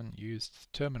 We haven't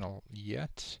used terminal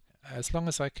yet. As long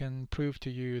as I can prove to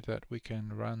you that we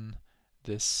can run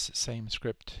this same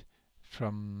script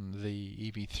from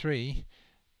the EV3,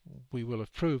 we will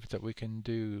have proved that we can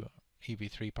do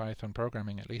EV3 Python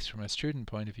programming, at least from a student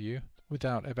point of view,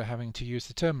 without ever having to use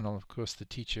the terminal. Of course, the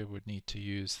teacher would need to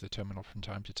use the terminal from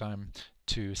time to time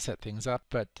to set things up,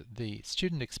 but the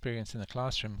student experience in the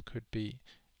classroom could be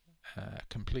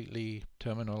completely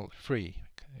terminal free,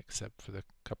 except for the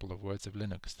couple of words of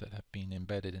Linux that have been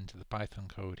embedded into the Python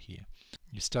code here.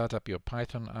 You start up your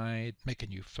Python IDE, make a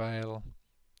new file,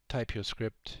 type your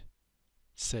script,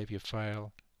 save your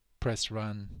file, press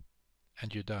run,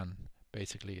 and you're done.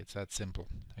 Basically, it's that simple.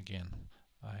 Again,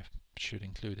 I should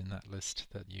include in that list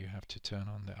that you have to turn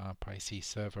on the RPyC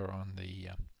server on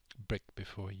the brick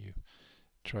before you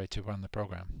try to run the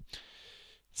program.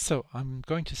 So I'm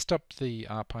going to stop the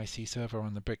RPyC server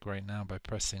on the brick right now by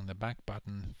pressing the back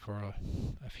button for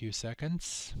a few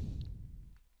seconds.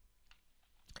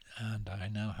 And I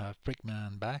now have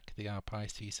Brickman back. The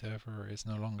RPyC server is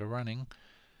no longer running.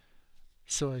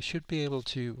 So I should be able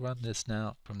to run this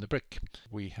now from the brick.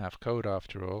 We have code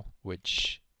after all,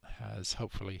 which has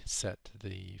hopefully set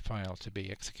the file to be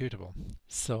executable.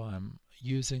 So I'm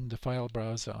using the file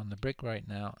browser on the brick right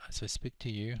now as I speak to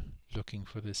you, looking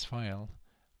for this file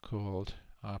called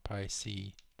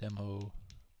RPyC demo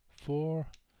 4,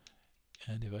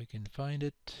 and if I can find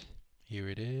it, here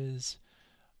it is.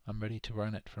 I'm ready to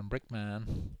run it from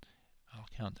Brickman. I'll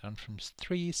count down from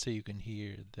 3 so you can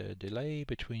hear the delay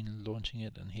between launching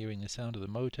it and hearing the sound of the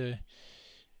motor.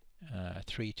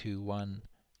 3, 2, 1.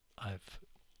 I've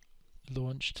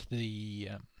launched the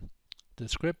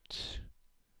script.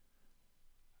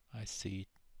 I see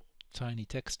tiny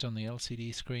text on the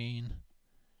LCD screen.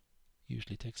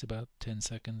 Usually takes about 10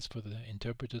 seconds for the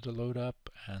interpreter to load up,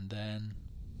 and then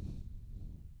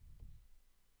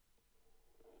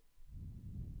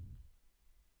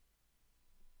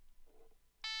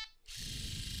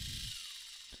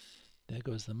there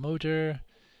goes the motor.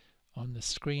 On the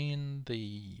screen,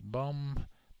 the bomb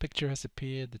picture has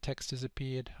appeared, the text has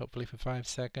appeared, hopefully for 5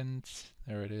 seconds.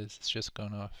 There it is, it's just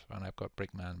gone off, and I've got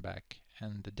Brickman back.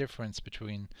 And the difference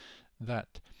between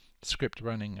that script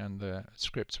running and the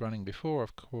scripts running before,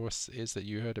 of course, is that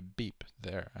you heard a beep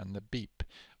there, and the beep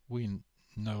we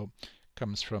know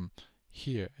comes from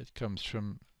here. It comes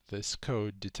from this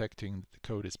code detecting that the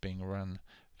code is being run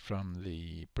from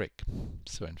the brick.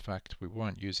 So in fact, we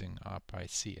weren't using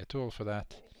RPyC at all for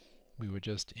that. We were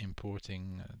just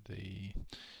importing the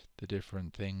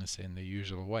different things in the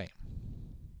usual way.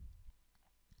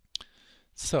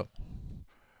 So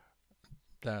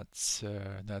that's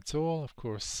all. Of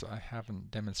course, I haven't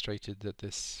demonstrated that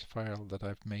this file that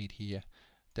I've made here,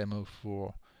 demo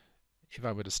 4, if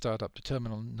I were to start up the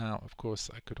terminal now, of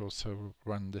course, I could also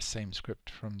run the same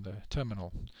script from the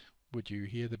terminal. Would you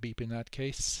hear the beep in that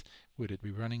case? Would it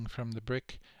be running from the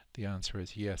brick? The answer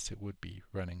is yes, it would be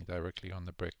running directly on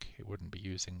the brick. It wouldn't be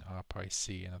using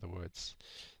RPyC, in other words.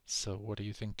 So what do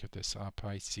you think of this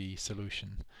RPyC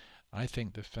solution? I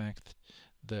think the fact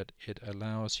that it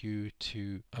allows you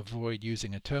to avoid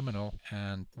using a terminal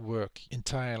and work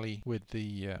entirely with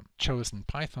the chosen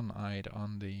Python IDE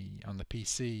on the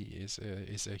PC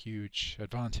is a huge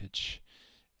advantage,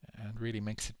 and really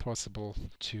makes it possible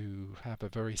to have a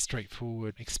very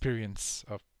straightforward experience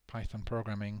of Python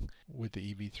programming with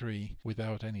the EV3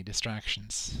 without any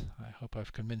distractions. I hope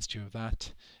I've convinced you of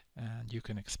that, and you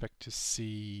can expect to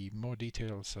see more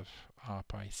details of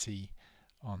RPyC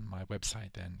on my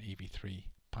website then,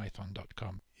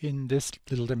 ev3python.com. In this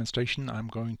little demonstration I'm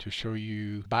going to show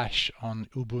you Bash on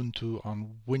Ubuntu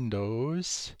on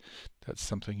Windows. That's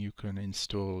something you can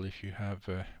install if you have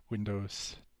a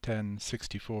Windows 10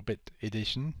 64-bit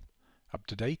edition up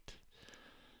to date.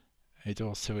 It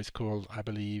also is called, I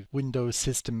believe, Windows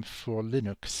System for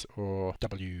Linux, or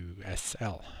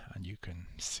WSL, and you can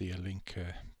see a link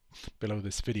below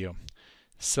this video.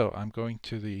 So I'm going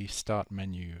to the Start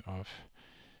menu of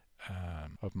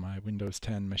my Windows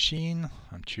 10 machine.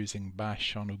 I'm choosing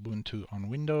Bash on Ubuntu on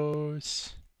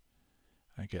Windows.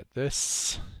 I get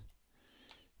this.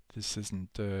 This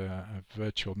isn't a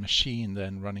virtual machine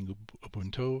then running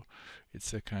Ubuntu.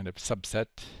 It's a kind of subset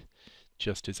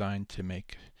just designed to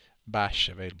make Bash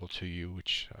available to you,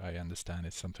 which I understand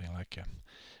is something like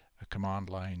a command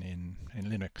line in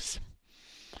Linux.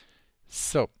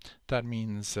 So that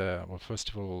means, well, first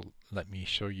of all, let me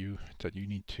show you that you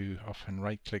need to often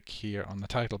right-click here on the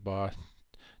title bar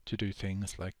to do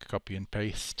things like copy and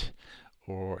paste,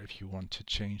 or if you want to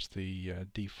change the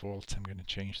default, I'm going to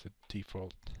change the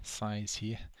default size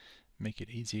here, make it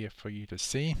easier for you to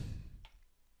see.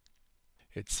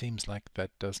 It seems like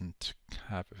that doesn't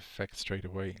have effect straight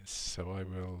away, so I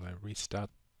will restart.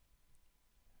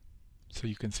 So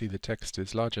you can see the text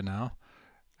is larger now,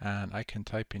 and I can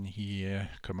type in here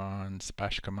commands,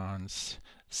 bash commands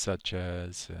such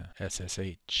as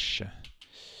SSH,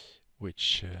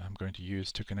 which I'm going to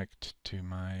use to connect to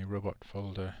my robot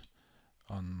folder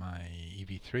on my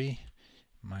EV3.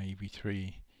 My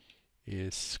EV3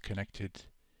 is connected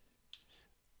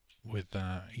with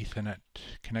Ethernet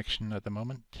connection at the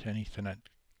moment, an Ethernet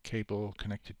cable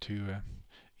connected to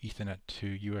Ethernet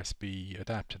to USB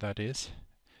adapter, that is.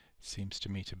 Seems to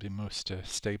me to be the most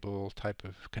stable type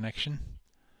of connection.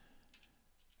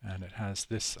 And it has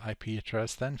this IP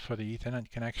address then for the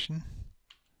Ethernet connection.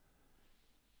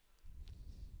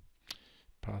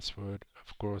 Password,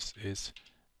 of course, is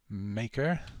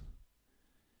maker.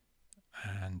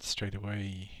 And straight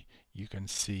away you can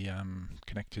see I'm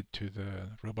connected to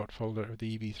the robot folder of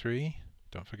the EV3.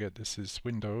 Don't forget this is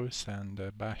Windows,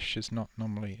 and Bash is not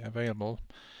normally available.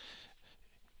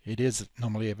 It is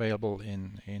normally available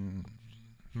in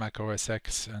Mac OS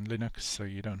X and Linux, so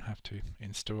you don't have to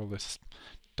install this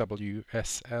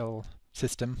WSL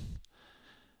system.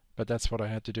 But that's what I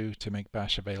had to do to make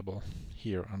Bash available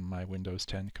here on my Windows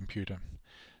 10 computer.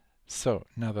 So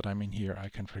now that I'm in here, I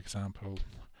can, for example,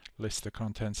 list the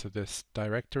contents of this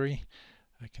directory.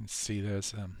 I can see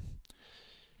there's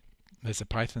a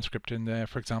Python script in there,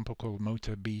 for example, called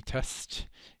motor-b-test.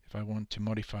 If I want to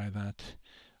modify that,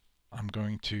 I'm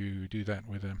going to do that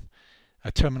with a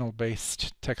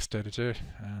terminal-based text editor,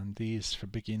 and these for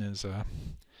beginners are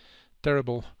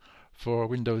terrible for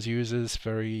Windows users,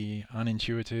 very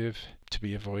unintuitive, to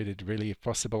be avoided really if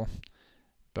possible.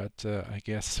 But I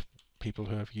guess people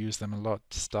who have used them a lot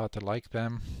start to like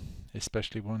them,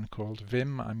 especially one called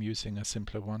Vim. I'm using a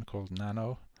simpler one called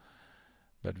Nano,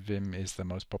 but Vim is the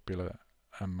most popular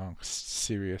amongst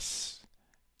serious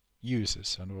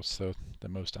users, and also the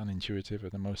most unintuitive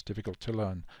and the most difficult to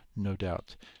learn, no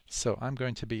doubt. So I'm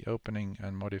going to be opening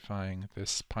and modifying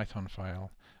this Python file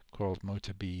called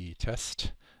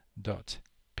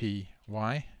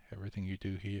motor-b-test.py. Everything you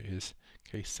do here is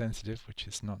case sensitive, which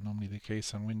is not normally the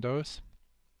case on Windows.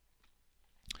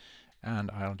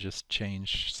 And I'll just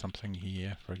change something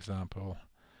here. For example,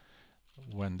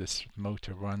 when this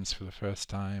motor runs for the first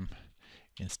time,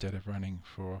 instead of running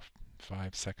for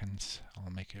 5 seconds,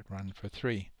 I'll make it run for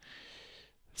 3.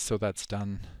 So that's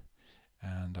done,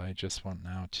 and I just want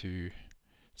now to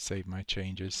save my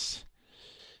changes.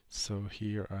 So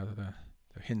here are the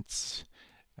hints,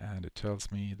 and it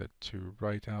tells me that to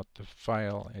write out the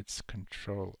file it's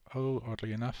Control O,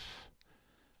 oddly enough.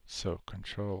 So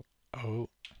Control O.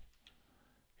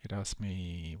 It asks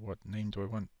me what name do I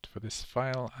want for this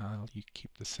file. I'll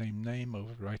keep the same name,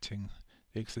 overwriting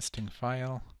the existing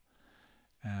file.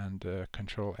 And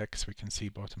Control X, we can see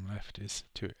bottom left, is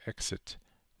to exit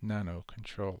Nano.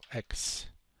 Control X.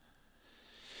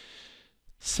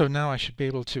 So now I should be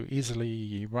able to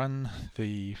easily run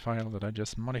the file that I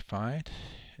just modified.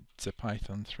 It's a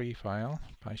Python 3 file,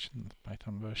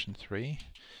 Python version 3.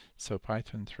 So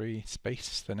Python 3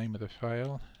 space, the name of the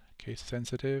file, case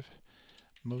sensitive,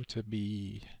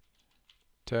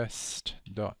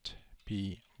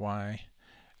 motor-b-test.py,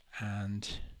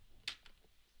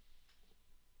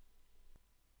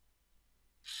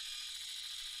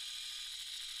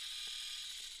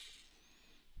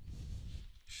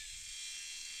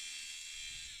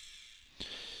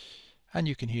 and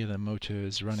you can hear the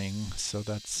motors running, so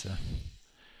that's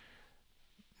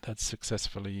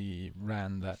successfully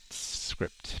ran that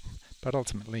script. But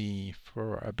ultimately,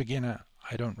 for a beginner,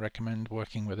 I don't recommend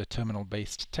working with a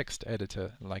terminal-based text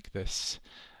editor like this.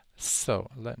 So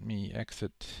let me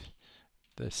exit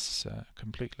this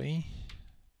completely.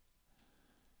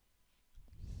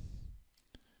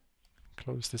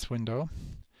 Close this window.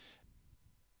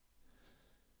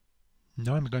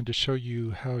 Now I'm going to show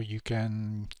you how you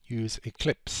can use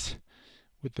Eclipse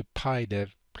with the PyDev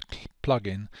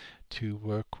plugin to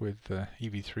work with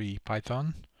EV3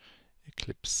 Python.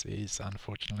 Eclipse is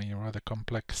unfortunately a rather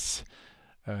complex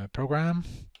program,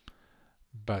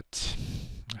 but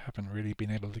I haven't really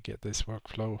been able to get this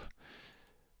workflow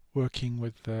working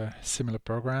with similar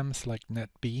programs like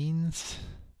NetBeans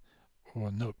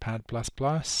or Notepad++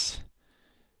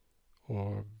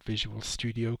 or Visual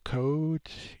Studio Code.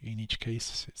 In each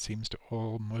case it seems to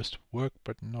almost work,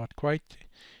 but not quite.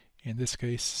 In this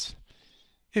case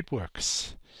it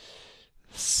works.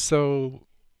 So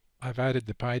I've added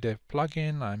the PyDev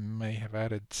plugin. I may have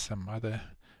added some other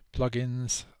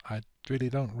plugins. I really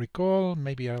don't recall.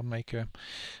 Maybe I'll make a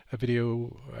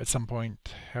video at some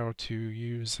point how to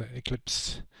use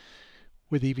Eclipse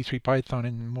with EV3 Python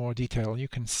in more detail. You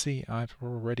can see I've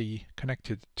already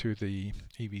connected to the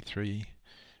EV3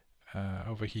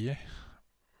 over here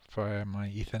via my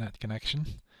Ethernet connection.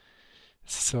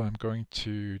 So I'm going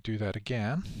to do that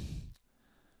again.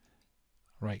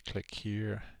 Right click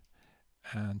here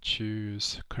and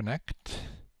choose connect.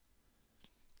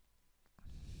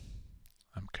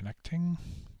 I'm connecting.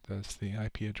 There's the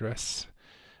IP address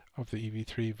of the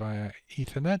EV3 via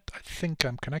Ethernet. I think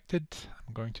I'm connected.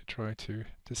 I'm going to try to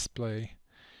display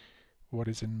what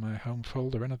is in my home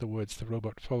folder. In other words, the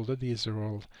robot folder. These are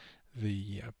all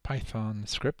the Python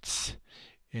scripts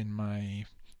in my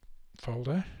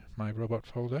folder, my robot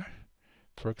folder.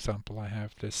 For example, I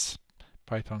have this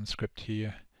Python script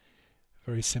here,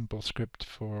 very simple script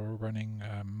for running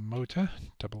a motor.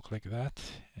 Double click that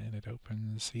and it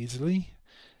opens easily.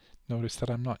 Notice that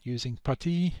I'm not using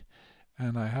PuTTY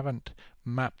and I haven't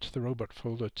mapped the robot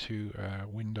folder to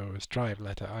Windows drive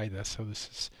letter either, so this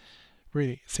is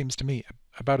really, seems to me,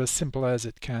 about as simple as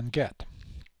it can get.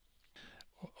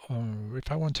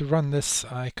 If I want to run this,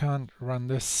 I can't run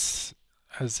this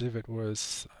as if it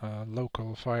was a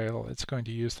local file. It's going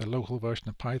to use the local version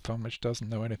of Python, which doesn't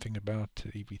know anything about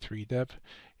EV3 dev.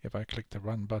 If I click the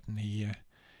run button here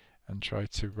and try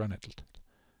to run it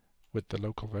with the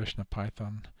local version of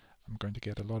Python, I'm going to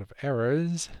get a lot of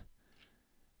errors,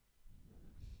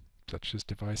 such as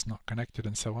device not connected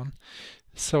and so on.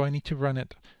 So I need to run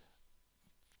it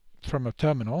from a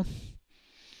terminal,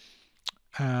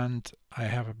 and I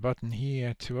have a button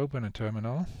here to open a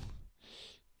terminal.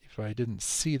 If I didn't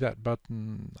see that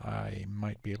button, I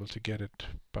might be able to get it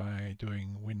by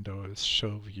doing Windows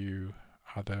Show View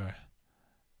Other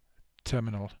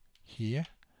Terminal here.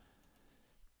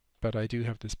 But I do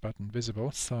have this button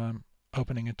visible, so I'm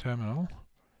opening a terminal.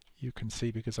 You can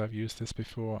see, because I've used this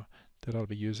before, that I'll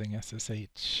be using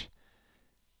SSH.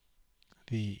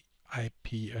 The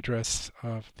IP address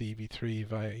of the EV3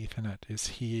 via Ethernet is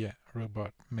here,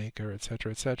 robot maker,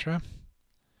 etc., etc.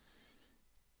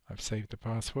 I've saved the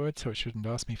password, so it shouldn't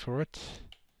ask me for it.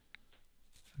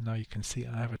 Now you can see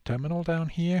I have a terminal down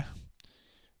here.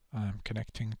 I'm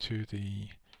connecting to the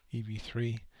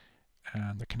EV3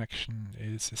 and the connection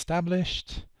is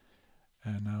established,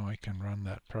 and now I can run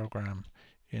that program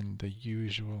in the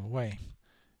usual way.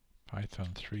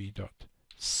 Python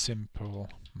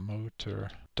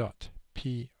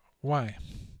 3.simplemotor.py,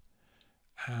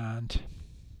 and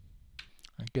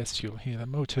I guess you'll hear the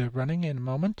motor running in a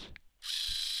moment.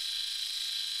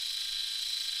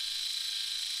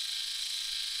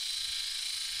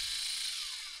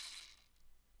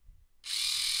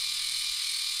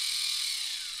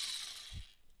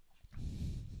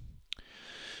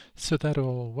 So that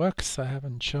all works. I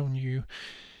haven't shown you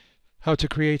how to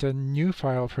create a new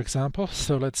file, for example,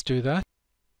 so let's do that.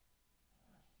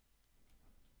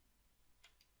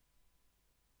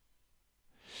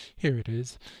 Here it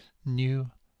is,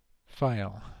 new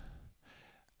file,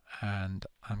 and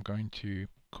I'm going to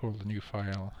call the new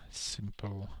file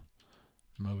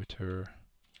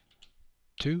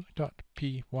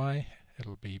simplemotor2.py.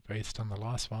 It'll be based on the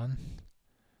last one.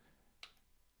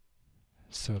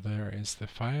 So there is the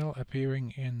file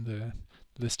appearing in the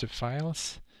list of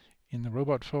files in the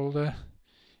robot folder.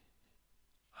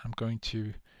 I'm going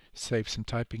to save some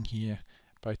typing here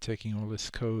by taking all this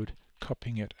code,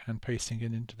 copying it and pasting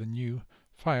it into the new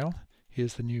file.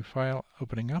 Here's the new file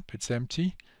opening up. It's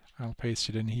empty. I'll paste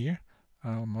it in here.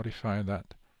 I'll modify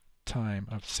that time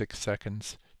of 6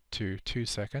 seconds to 2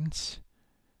 seconds.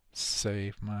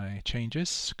 Save my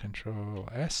changes, Control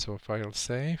S or File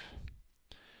Save.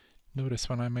 Notice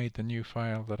when I made the new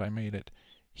file that I made it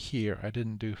here. I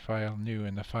didn't do File New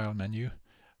in the File menu.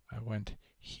 I went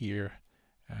here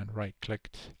and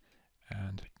right-clicked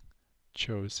and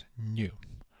chose New.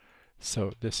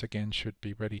 So this again should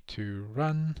be ready to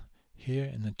run here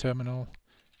in the terminal.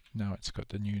 Now it's got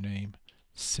the new name,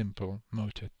 Simple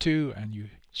Motor 2, and you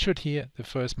should hear the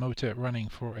first motor running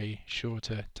for a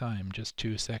shorter time, just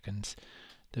 2 seconds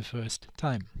the first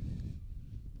time.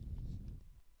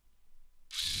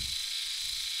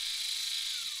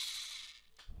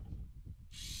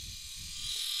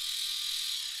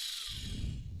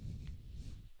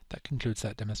 That concludes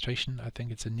that demonstration. I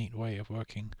think it's a neat way of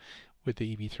working with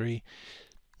the EV3.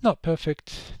 Not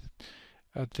perfect.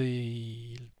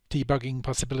 The debugging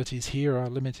possibilities here are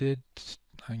limited.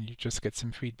 and you just get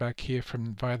some feedback here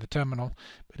from via the terminal.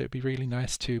 But it'd be really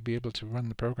nice to be able to run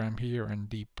the program here and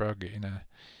debug in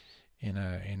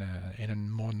a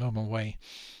more normal way.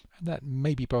 And that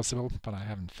may be possible, but I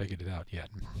haven't figured it out yet.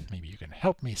 Maybe you can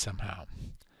help me somehow.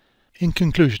 In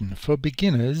conclusion, for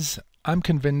beginners, I'm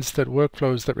convinced that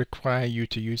workflows that require you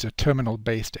to use a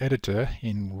terminal-based editor,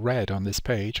 in red on this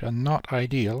page, are not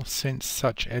ideal, since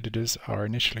such editors are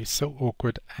initially so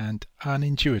awkward and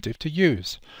unintuitive to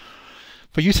use.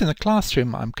 For use in the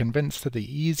classroom, I'm convinced that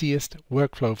the easiest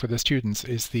workflow for the students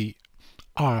is the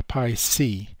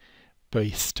RPyC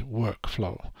based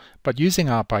workflow. But using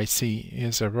RPyC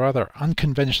is a rather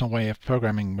unconventional way of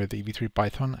programming with EV3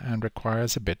 Python and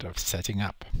requires a bit of setting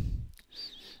up.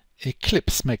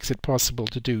 Eclipse makes it possible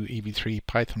to do EV3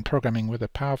 Python programming with a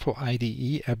powerful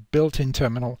IDE, a built-in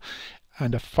terminal,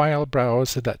 and a file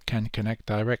browser that can connect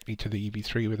directly to the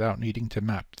EV3 without needing to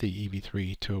map the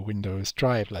EV3 to a Windows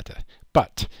drive letter.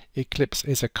 But Eclipse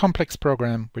is a complex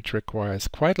program which requires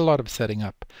quite a lot of setting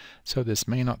up, so this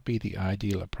may not be the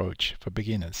ideal approach for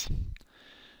beginners.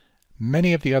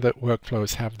 Many of the other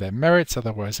workflows have their merits,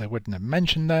 otherwise I wouldn't have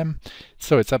mentioned them,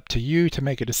 so it's up to you to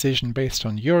make a decision based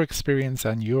on your experience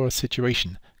and your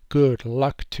situation. Good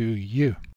luck to you!